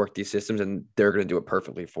that work these systems, and they're going to do it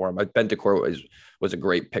perfectly for him. Bentancur was a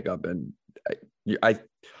great pickup, and I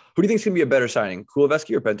who do you think is going to be a better signing,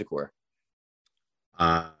 Kuleveski or Bentancur?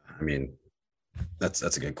 I mean, that's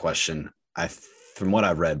a good question. From what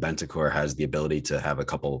I've read, Bentancur has the ability to have a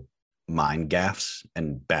couple mind gaffes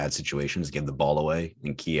and bad situations, give the ball away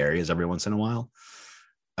in key areas every once in a while.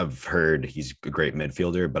 I've heard he's a great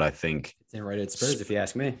midfielder, but I think it's right at Spurs, if you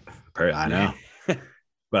ask me. I know,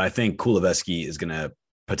 but I think Kuleveski is going to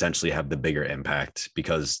potentially have the bigger impact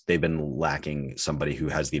because they've been lacking somebody who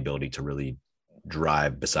has the ability to really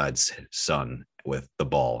drive besides Son with the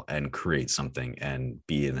ball and create something and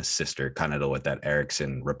be an assister, kind of what that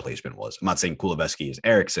Eriksen replacement was. I'm not saying Kuleveski is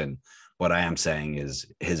Eriksen. What I am saying is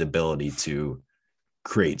his ability to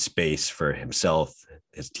create space for himself,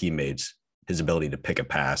 his teammates, his ability to pick a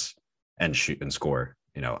pass and shoot and score.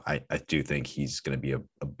 I do think he's going to be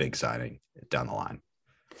a big signing down the line.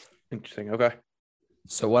 Interesting. Okay.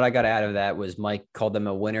 So what I got out of that was Mike called them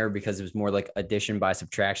a winner because it was more like addition by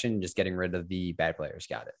subtraction, just getting rid of the bad players.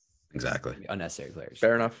 Got it. Exactly. Unnecessary players.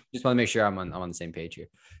 Fair enough. Just want to make sure I'm on the same page here.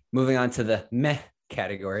 Moving on to the meh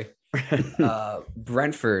category.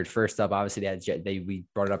 Brentford, first up, obviously we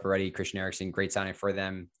brought it up already. Christian Eriksen, great signing for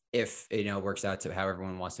them. If it works out to how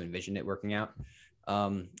everyone wants to envision it working out.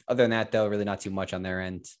 Other than that, though, really not too much on their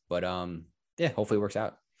end. But hopefully it works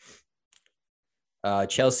out.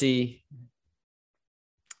 Chelsea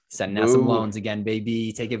sending out some loans again,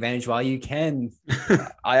 baby. Take advantage while you can.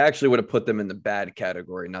 I actually would have put them in the bad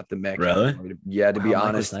category, not the meh. Really? Category. Yeah, to be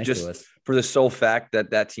honest, nice just for the sole fact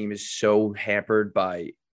that team is so hampered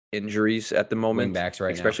by injuries at the moment, wingbacks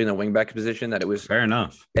right especially now. In the wingback position, that it was fair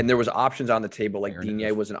enough. And there was options on the table, like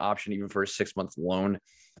Digne was an option even for a 6-month loan.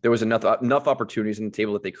 There was enough opportunities on the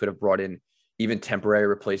table that they could have brought in even temporary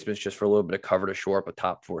replacements just for a little bit of cover to shore up a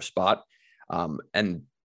top 4 spot. And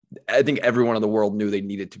I think everyone in the world knew they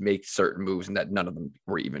needed to make certain moves and that none of them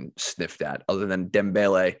were even sniffed at, other than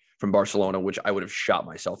Dembele from Barcelona, which I would have shot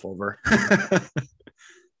myself over.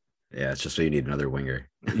 Yeah, it's just so you need another winger.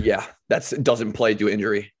 Yeah, doesn't play due to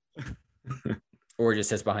injury. Or just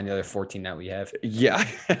sits behind the other 14 that we have. Yeah.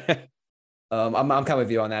 I'm kind of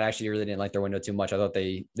with you on that. Actually, really didn't like their window too much. I thought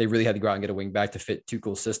they really had to go out and get a wing back to fit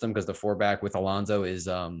Tuchel's system because the 4-back with Alonso is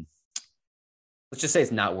let's just say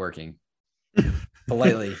it's not working.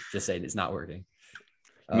 Politely just say it's not working.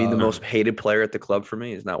 I mean, the most hated player at the club for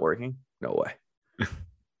me is not working. No way.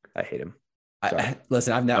 I hate him.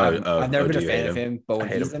 Listen, I've never been a fan of him, but when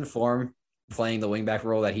he's him. in form, playing the wingback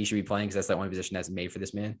role that he should be playing, because that's the only position that's made for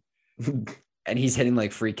this man, and he's hitting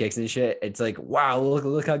like free kicks and shit, it's like, wow,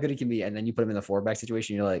 look how good he can be. And then you put him in the 4-back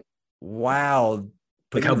situation, you're like, wow,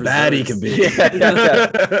 look how bad he can be.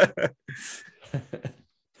 Yeah.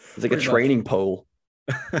 It's like a training pole.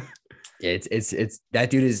 Yeah, it's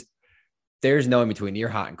that dude is. There's no in between. You're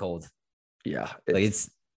hot and cold. Yeah,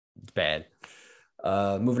 it's bad.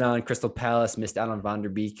 Moving on, Crystal Palace missed out on Van der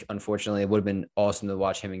Beek. Unfortunately, it would have been awesome to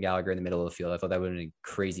watch him and Gallagher in the middle of the field. I thought that would have been a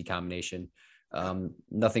crazy combination.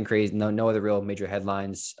 Nothing crazy. No other real major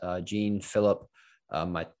headlines. Jean Philip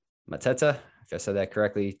Mateta, if I said that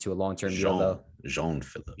correctly, to a long-term deal though. Jean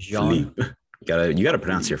Philippe. You gotta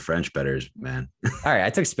pronounce your French better, man. All right,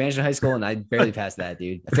 I took Spanish in high school and I barely passed that,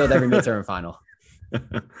 dude. I failed every midterm final.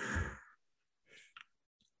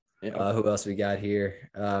 Yeah. Who else we got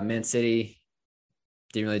here? Man City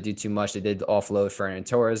didn't really do too much. They did offload Fernando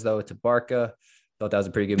Torres though to Barca. Thought that was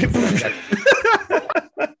a pretty good move.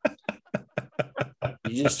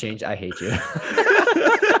 You just changed. I hate you.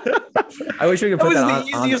 I wish we could put that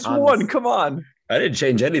was the easiest one. Come on. I didn't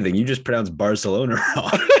change anything. You just pronounced Barcelona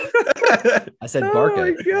wrong. I said Barca.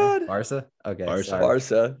 Oh my god. Barca. Okay.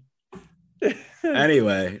 Barca.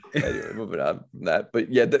 Anyway, moving on from that.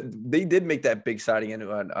 But yeah, they did make that big signing in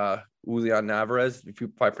on Julian Navarez, if you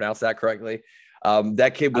probably pronounce that correctly.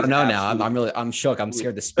 That kid was. I don't know now. I'm shook. I'm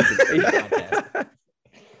scared to speak.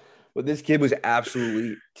 But this kid was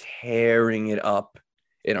absolutely tearing it up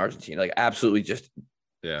in Argentina, like absolutely just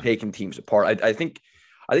taking teams apart. I think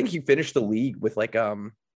he finished the league with like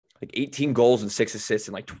 18 goals and 6 assists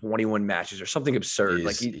in like 21 matches or something absurd.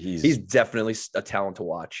 He's definitely a talent to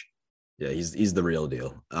watch. Yeah, he's the real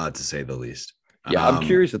deal, to say the least. Yeah, I'm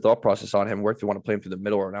curious the thought process on him. Where if you want to play him through the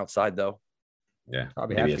middle or an outside though. Yeah,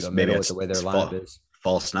 probably have to go middle with the way their lineup is.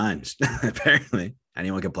 False nines, apparently.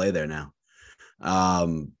 Anyone can play there now.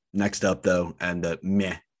 Next up, though, and the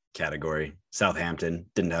meh category, Southampton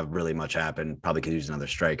didn't have really much happen. Probably could use another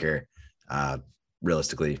striker.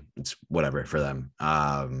 Realistically, it's whatever for them.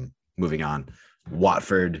 Moving on,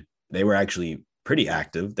 Watford, they were actually pretty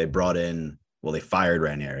active. They they fired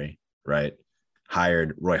Ranieri, right?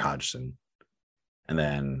 Hired Roy Hodgson. And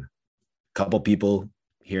then couple people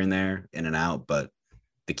here and there, in and out. But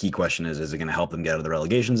the key question is it going to help them get out of the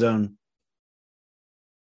relegation zone?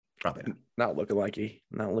 Probably not. Not looking likely.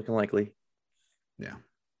 Not looking likely. Yeah.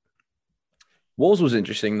 Wolves was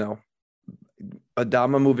interesting, though.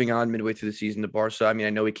 Adama moving on midway through the season to Barca. I mean,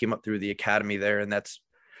 I know he came up through the academy there, and that's,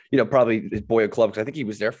 probably his boyhood club, because I think he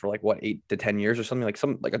was there for 8 to 10 years or something,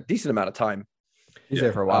 like a decent amount of time. He's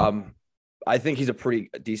there for a while. I think he's a pretty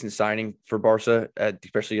decent signing for Barca,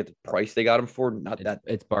 especially at the price they got him for.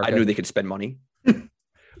 It's Barca. I knew they could spend money. It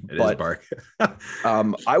is Barca.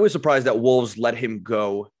 I was surprised that Wolves let him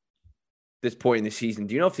go this point in the season.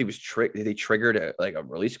 Do you know if he was did they triggered a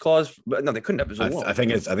release clause? But no, they couldn't have. I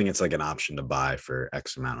think it's like an option to buy for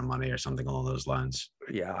X amount of money or something along those lines.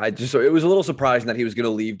 Yeah, it was a little surprising that he was going to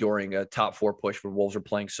leave during a top 4 push when Wolves are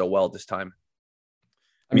playing so well at this time.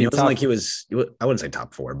 I mean, it wasn't like he was, I wouldn't say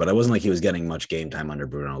top 4, but it wasn't like he was getting much game time under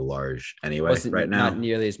Bruno Lage anyway. Right now, not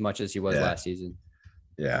nearly as much as he was last season.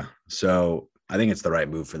 Yeah. So I think it's the right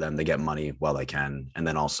move for them. They get money while they can. And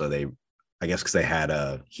then also I guess because they had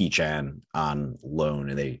Hee-chan on loan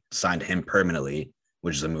and they signed him permanently,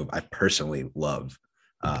 which is a move I personally love.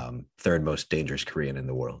 Third most dangerous Korean in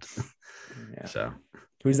the world. Yeah. So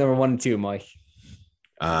who's number 1 and 2, Mike?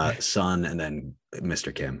 Son and then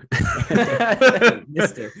Mr. Kim.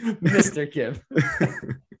 Mr. Kim.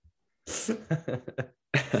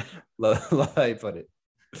 Love how you put it.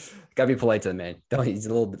 Gotta be polite to the man. He's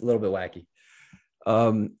a little bit wacky.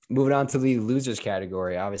 Moving on to the losers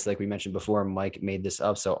category. Obviously, like we mentioned before, Mike made this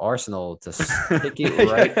up. So Arsenal to stick it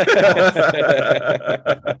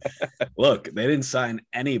right. Look, they didn't sign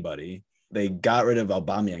anybody. They got rid of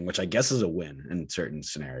Aubameyang, which I guess is a win in certain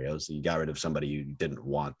scenarios. You got rid of somebody you didn't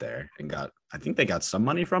want there and I think they got some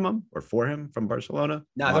money from him or for him from Barcelona.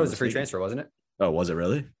 No, I thought it was a free transfer, wasn't it? Oh, was it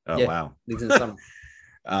really? Oh, yeah. Wow. Leaves in the summer.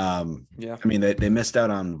 Yeah. I mean, they missed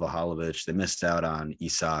out on Vlahovic. They missed out on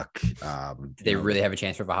Isak. Did they really have a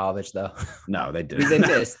chance for Vlahovic, though? No, they didn't. They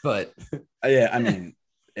missed, but yeah, I mean,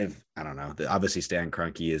 I don't know, obviously Stan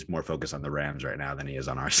Kroenke is more focused on the Rams right now than he is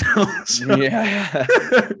on Arsenal. So. Yeah.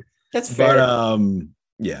 That's fair. But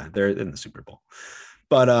yeah, they're in the Super Bowl.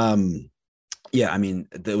 But yeah, I mean,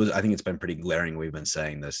 I think it's been pretty glaring. We've been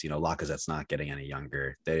saying this, Lacazette's not getting any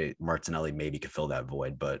younger. Martinelli maybe could fill that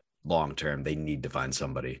void, but long term, they need to find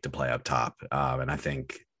somebody to play up top. And I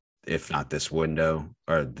think if not this window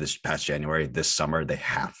or this past January, this summer, they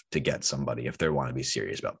have to get somebody if they want to be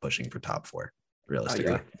serious about pushing for top 4,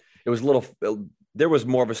 realistically. Yeah. It was there was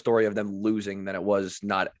more of a story of them losing than it was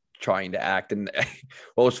not trying to act. And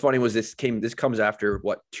what was funny was this comes after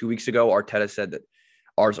 2 weeks ago, Arteta said that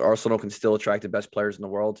Arsenal can still attract the best players in the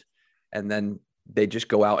world. And then they just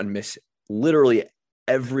go out and miss literally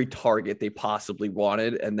every target they possibly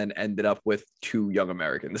wanted, and then ended up with 2 young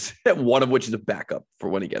Americans, one of which is a backup for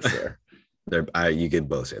when he gets there. You could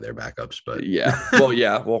both say they're backups, but yeah.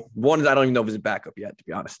 Well, one, I don't even know if it's a backup yet, to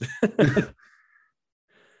be honest.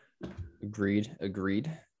 Agreed.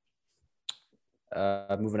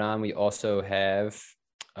 Moving on, we also have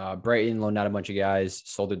Brighton loaned out a bunch of guys,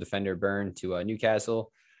 sold their defender Byrne to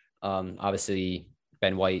Newcastle. Obviously,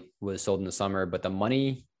 Ben White was sold in the summer, but the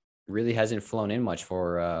money really hasn't flown in much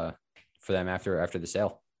for them after the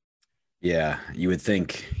sale. Yeah, you would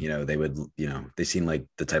think, they would, they seem like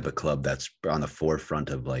the type of club that's on the forefront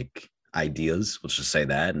of ideas. Let's just say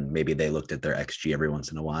that. And maybe they looked at their XG every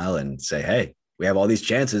once in a while and say, hey, we have all these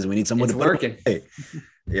chances. We need someone to work it.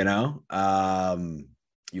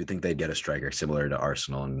 You would think they'd get a striker similar to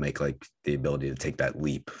Arsenal and make the ability to take that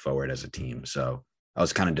leap forward as a team. So I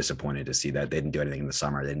was kind of disappointed to see that they didn't do anything in the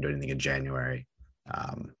summer. They didn't do anything in January.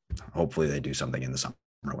 Hopefully they do something in the summer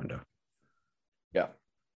window. Yeah.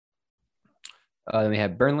 Then we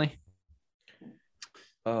have Burnley.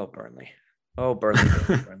 Oh, Burnley.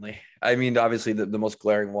 I mean, obviously the most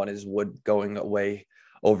glaring one is Wood going away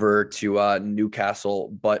over to Newcastle,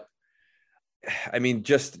 but I mean,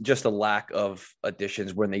 just a lack of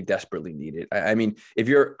additions when they desperately need it. I mean,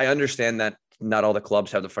 I understand that not all the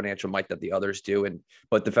clubs have the financial might that the others do,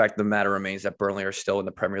 but the fact of the matter remains that Burnley are still in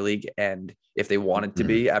the Premier League, and if they wanted to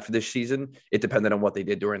be after this season, it depended on what they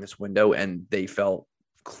did during this window, and they fell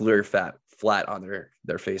flat on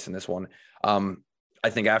their face in this one. I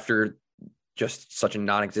think after just such a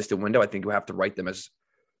non-existent window, I think we have to write them as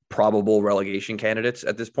probable relegation candidates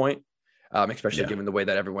at this point. Especially given the way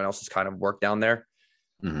that everyone else has kind of worked down there.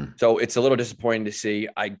 Mm-hmm. So it's a little disappointing to see.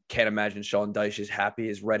 I can't imagine Sean Dyche is happy.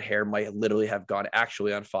 His red hair might literally have gone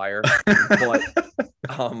actually on fire. But,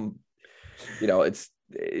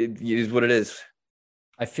 it is what it is.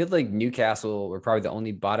 I feel like Newcastle were probably the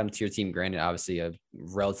only bottom tier team, granted, obviously a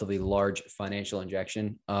relatively large financial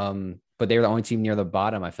injection. But but they were the only team near the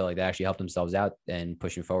bottom. I feel like they actually helped themselves out and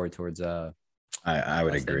pushing forward towards I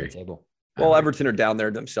would agree. Table. Well, Everton are down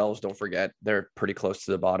there themselves. Don't forget, they're pretty close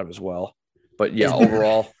to the bottom as well. But yeah,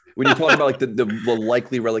 overall, when you're talking about like the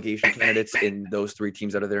likely relegation candidates in those three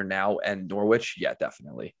teams that are there now and Norwich, yeah,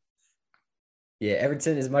 definitely. Yeah,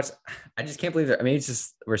 Everton is much. I just can't believe it. I mean, it's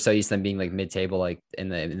just we're so used to them being like mid-table, like in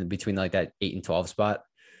the between like that 8 and 12 spot.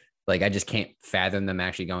 Like I just can't fathom them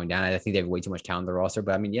actually going down. I think they have way too much talent in the roster.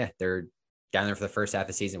 But I mean, yeah, they're down there for the first half of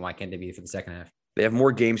the season. Why can't they be for the second half? They have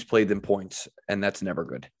more games played than points, and that's never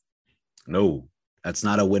good. No, that's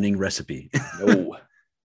not a winning recipe. No.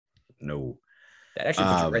 No. That actually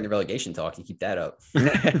puts you right in the relegation talk. You keep that up.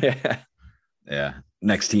 Yeah.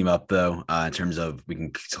 Next team up, though, in terms of we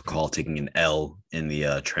can call taking an L in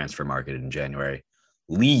the transfer market in January.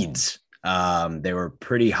 Leeds. They were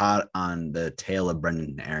pretty hot on the tail of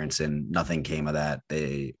Brendan Aronson. Nothing came of that.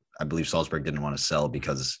 I believe Salzburg didn't want to sell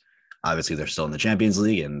because obviously they're still in the Champions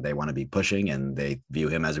League and they want to be pushing, and they view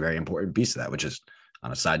him as a very important piece of that, which is,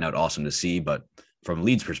 on a side note, awesome to see. But from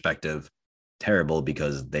Leeds' perspective, terrible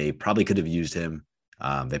because they probably could have used him.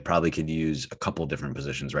 They probably could use a couple different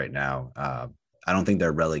positions right now. I don't think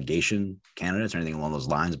they're relegation candidates or anything along those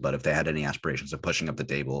lines, but if they had any aspirations of pushing up the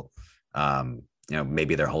table,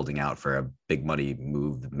 maybe they're holding out for a big money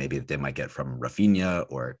move, maybe that they might get from Rafinha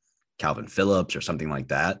or Calvin Phillips or something like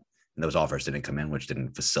that. And those offers didn't come in, which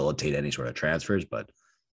didn't facilitate any sort of transfers. But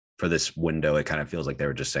for this window, it kind of feels like they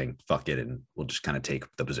were just saying, fuck it, and we'll just kind of take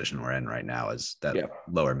the position we're in right now as that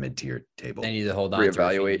lower mid-tier table. They need to hold on to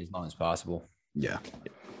reevaluate as long as possible. Yeah.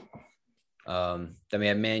 Then we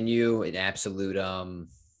have Man U, an absolute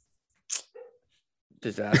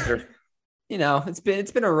disaster.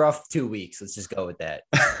 It's been a rough 2 weeks. Let's just go with that.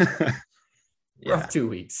 Rough 2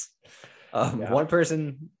 weeks. One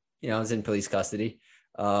person, is in police custody.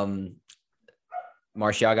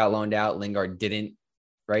 Martial got loaned out. Lingard didn't.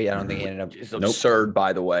 Right? I don't think he ended up. It's absurd,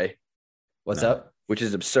 by the way. What's up? Which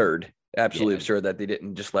is absurd. Absolutely absurd that they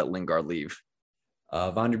didn't just let Lingard leave.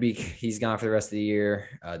 Van der Beek, he's gone for the rest of the year.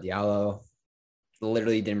 Diallo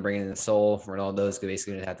literally didn't bring in the soul. Ronaldo's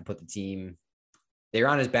basically going to have to put the team. They were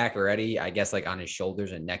on his back already, I guess, like on his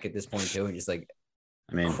shoulders and neck at this point too, and just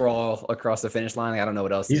crawl across the finish line. Like, I don't know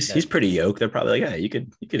what else. He's pretty yoked. They're probably like, yeah, you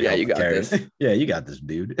could. Yeah, you got this. Yeah, you got this,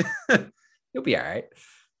 dude. You'll be all right.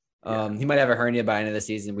 He might have a hernia by the end of the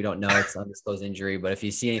season. We don't know. It's an undisclosed injury, but if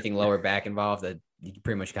you see anything lower back involved, that you can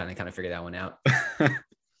pretty much kind of figure that one out.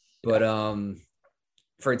 But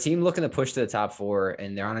for a team looking to push to the top four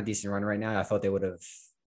and they're on a decent run right now, I thought they would have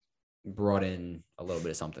brought in a little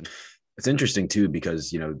bit of something. It's interesting too,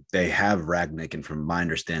 because, they have Ragnick, and from my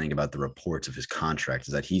understanding about the reports of his contract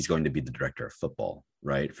is that he's going to be the director of football,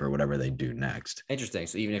 right? For whatever they do next. Interesting.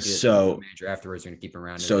 So even if he's the manager afterwards, they're going to keep him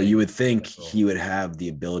around. So you would think he would have the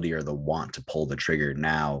ability or the want to pull the trigger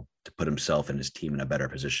now to put himself and his team in a better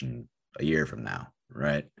position a year from now.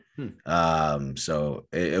 Right. So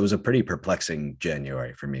it was a pretty perplexing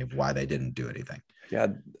January for me of why they didn't do anything. Yeah,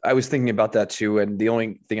 I was thinking about that too. And the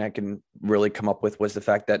only thing I can really come up with was the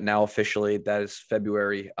fact that now officially, that is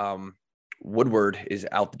February, Woodward is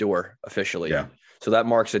out the door officially. Yeah. So that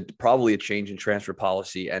marks probably a change in transfer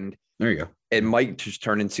policy. And there you go. It might just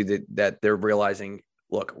turn into that they're realizing,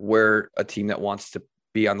 look, we're a team that wants to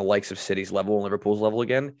be on the likes of City's level and Liverpool's level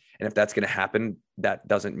again. And if that's going to happen, that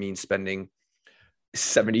doesn't mean spending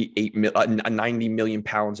 90 million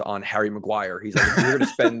pounds on Harry Maguire. He's like, if you're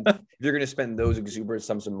going to spend those exuberant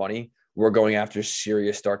sums of money, we're going after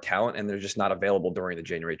serious star talent, and they're just not available during the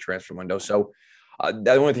January transfer window. So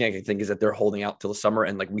the only thing I can think is that they're holding out till the summer,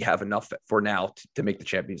 and we have enough for now to make the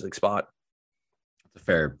Champions League spot. It's a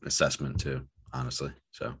fair assessment too, honestly.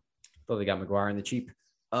 So thought they got Maguire in the cheap.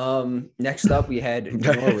 Next up we had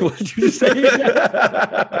Norwich. What did you just say?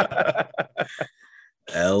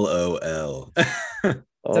 LOL.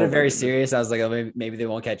 Sounded very serious. I was like, oh, maybe they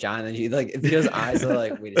won't catch on. And then he Vito's eyes are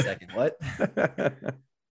like, wait a second, what?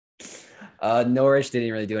 Norwich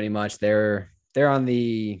didn't really do any much. They're on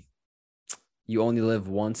the you only live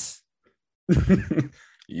once.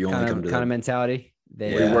 You only come to kind of mentality. Were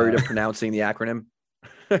you worried of pronouncing the acronym?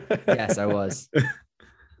 Yes, I was.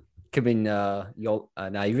 Could be no, you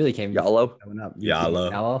really came Yallo.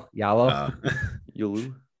 Yallo.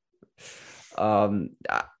 Yulu.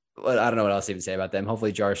 But I don't know what else to even say about them.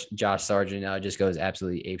 Hopefully Josh Sargent just goes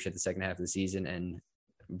absolutely apeshit the second half of the season and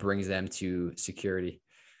brings them to security.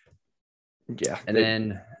 Yeah. And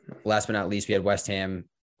then last but not least, we had West Ham.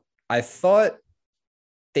 I thought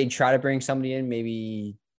they'd try to bring somebody in,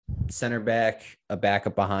 maybe center back, a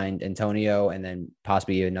backup behind Antonio, and then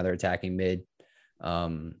possibly another attacking mid.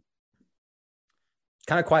 Kind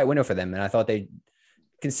of quiet window for them. And I thought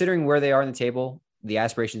considering where they are in the table, the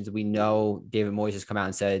aspirations, we know David Moyes has come out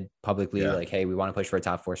and said publicly, like, hey, we want to push for a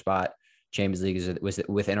top 4 spot. Champions League was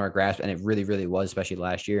within our grasp, and it really, really was, especially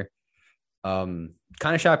last year. Kind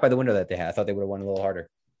of shocked by the window that they had. I thought they would have won a little harder.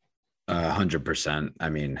 100%. I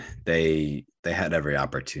mean, they had every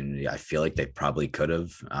opportunity. I feel like they probably could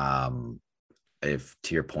have. If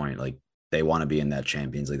to your point, like they want to be in that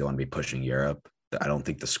Champions League, they want to be pushing Europe. I don't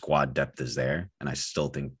think the squad depth is there, and I still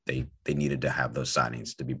think they needed to have those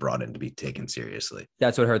signings to be brought in to be taken seriously.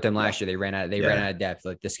 That's what hurt them last year. They ran out of depth.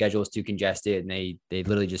 Like the schedule was too congested, and they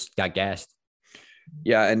literally just got gassed.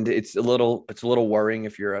 Yeah, and it's a little worrying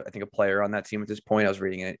if you're, I think, a player on that team at this point. I was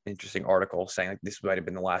reading an interesting article saying like this might have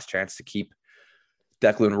been the last chance to keep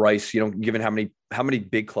Declan Rice. Given how many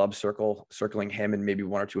big clubs circling him and maybe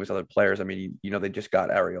one or two of his other players. I mean, they just got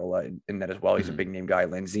Areola in that as well. He's a big name guy.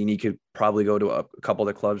 Lanzini could probably go to a couple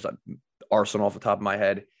of the clubs, Arsenal off the top of my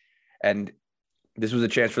head, and this was a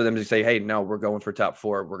chance for them to say, hey, no, we're going for top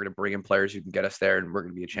 4. We're going to bring in players who can get us there, and we're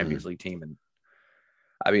going to be a Champions League team. And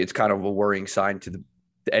I mean, it's kind of a worrying sign to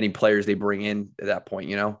any players they bring in at that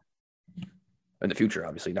point, in the future,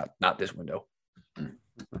 obviously not this window.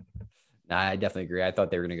 Nah, I definitely agree. I thought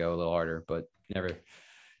they were going to go a little harder, but never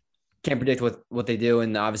can't predict what they do.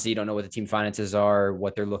 And obviously you don't know what the team finances are,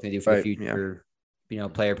 what they're looking to do for the future,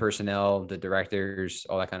 player personnel, the directors,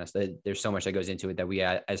 all that kind of stuff. There's so much that goes into it that we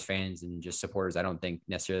as fans and just supporters, I don't think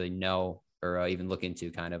necessarily know or even look into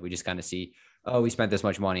we just kind of see, oh, we spent this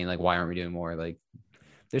much money and like, why aren't we doing more? Like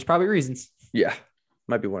there's probably reasons. Yeah.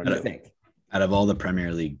 Might be one of them. Out of all the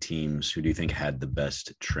Premier League teams, who do you think had the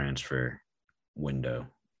best transfer window?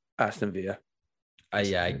 Aston Villa.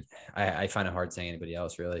 I find it hard saying anybody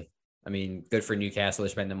else, really. I mean, good for Newcastle to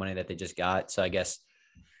spend the money that they just got. So I guess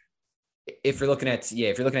if you're looking at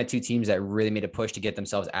two teams that really made a push to get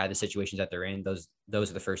themselves out of the situations that they're in, those are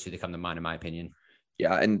the first two that come to mind, in my opinion.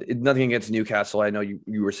 Yeah, and nothing against Newcastle. I know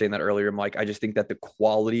you were saying that earlier, Mike. I just think that the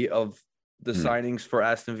quality of the signings for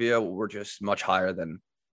Aston Villa were just much higher than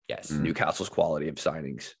Newcastle's quality of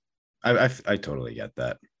signings. I totally get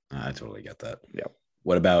that. I totally get that. Yeah.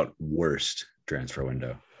 What about worst transfer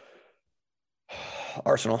window?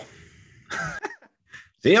 Arsenal.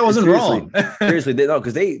 See, I wasn't wrong. Seriously,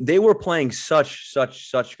 because they were playing such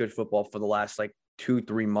good football for the last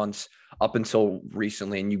 2-3 months up until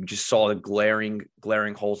recently, and you just saw the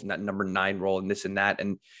glaring holes in that number 9 role and this and that,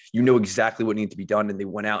 and you know exactly what needed to be done, and they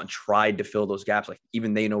went out and tried to fill those gaps. Like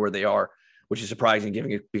even they know where they are, which is surprising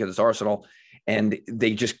given it because it's Arsenal, and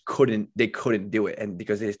they just couldn't do it, and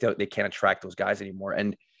because they can't attract those guys anymore.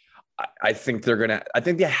 And I think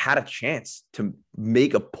they had a chance to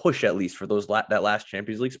make a push at least for that last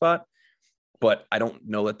Champions League spot, but I don't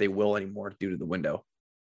know that they will anymore due to the window.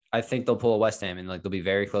 I think they'll pull a West Ham and they'll be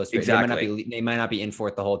very close. Exactly. They might not be in for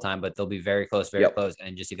it the whole time, but they'll be very close, close,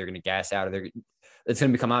 and just either going to gas out or it's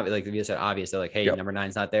going to become obvious. Like you said, obvious. They're like, hey, number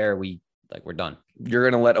 9's not there. We're done. You're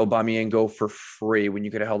going to let Aubameyang go for free when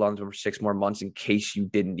you could have held on to him for 6 more months in case you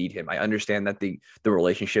didn't need him. I understand that the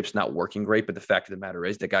relationship's not working great, but the fact of the matter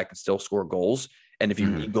is that guy can still score goals. And if you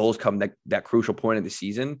need goals come that crucial point of the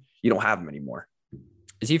season, you don't have him anymore.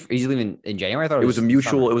 He's leaving in January? I thought it was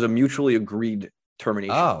a mutually agreed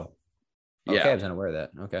termination. Oh, okay. Yeah. I was unaware of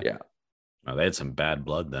that. Okay. Yeah. Oh, they had some bad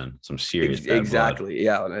blood then. Some serious bad exactly.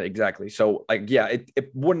 blood. Yeah, exactly. So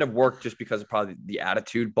it wouldn't have worked just because of probably the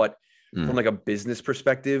attitude, but from a business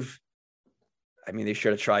perspective, I mean, they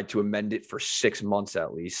should have tried to amend it for 6 months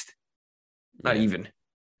at least. Not even.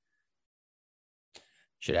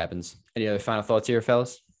 Shit happens. Any other final thoughts here,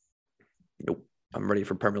 fellas? Nope. I'm ready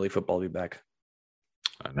for Premier League football to be back.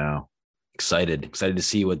 I know. Excited to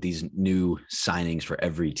see what these new signings for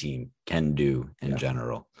every team can do in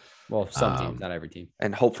general. Well, some teams, not every team.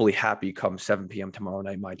 And hopefully happy come 7 p.m. tomorrow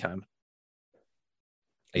night, my time.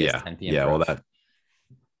 I guess 10 p.m. Yeah, well,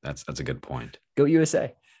 that's a good point. Go USA.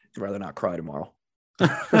 I'd rather not cry tomorrow.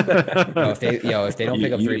 If they don't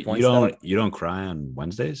pick up 3 points, you don't cry on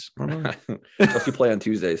Wednesdays normally? Unless you play on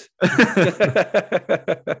Tuesdays. What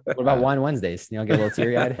about wine Wednesdays? Get a little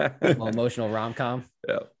teary-eyed, a little emotional rom-com.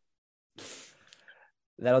 Yeah.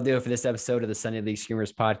 That'll do it for this episode of the Sunday League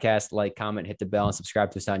Screamers podcast. Like, comment, hit the bell, and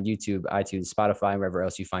subscribe to us on YouTube, iTunes, Spotify, and wherever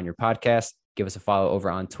else you find your podcast. Give us a follow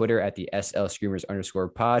over on Twitter at the SL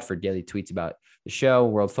Screamers_pod for daily tweets about the show,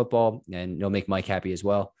 world football, and it'll make Mike happy as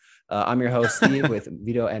well. I'm your host, Steve, with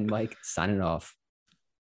Vito and Mike signing off.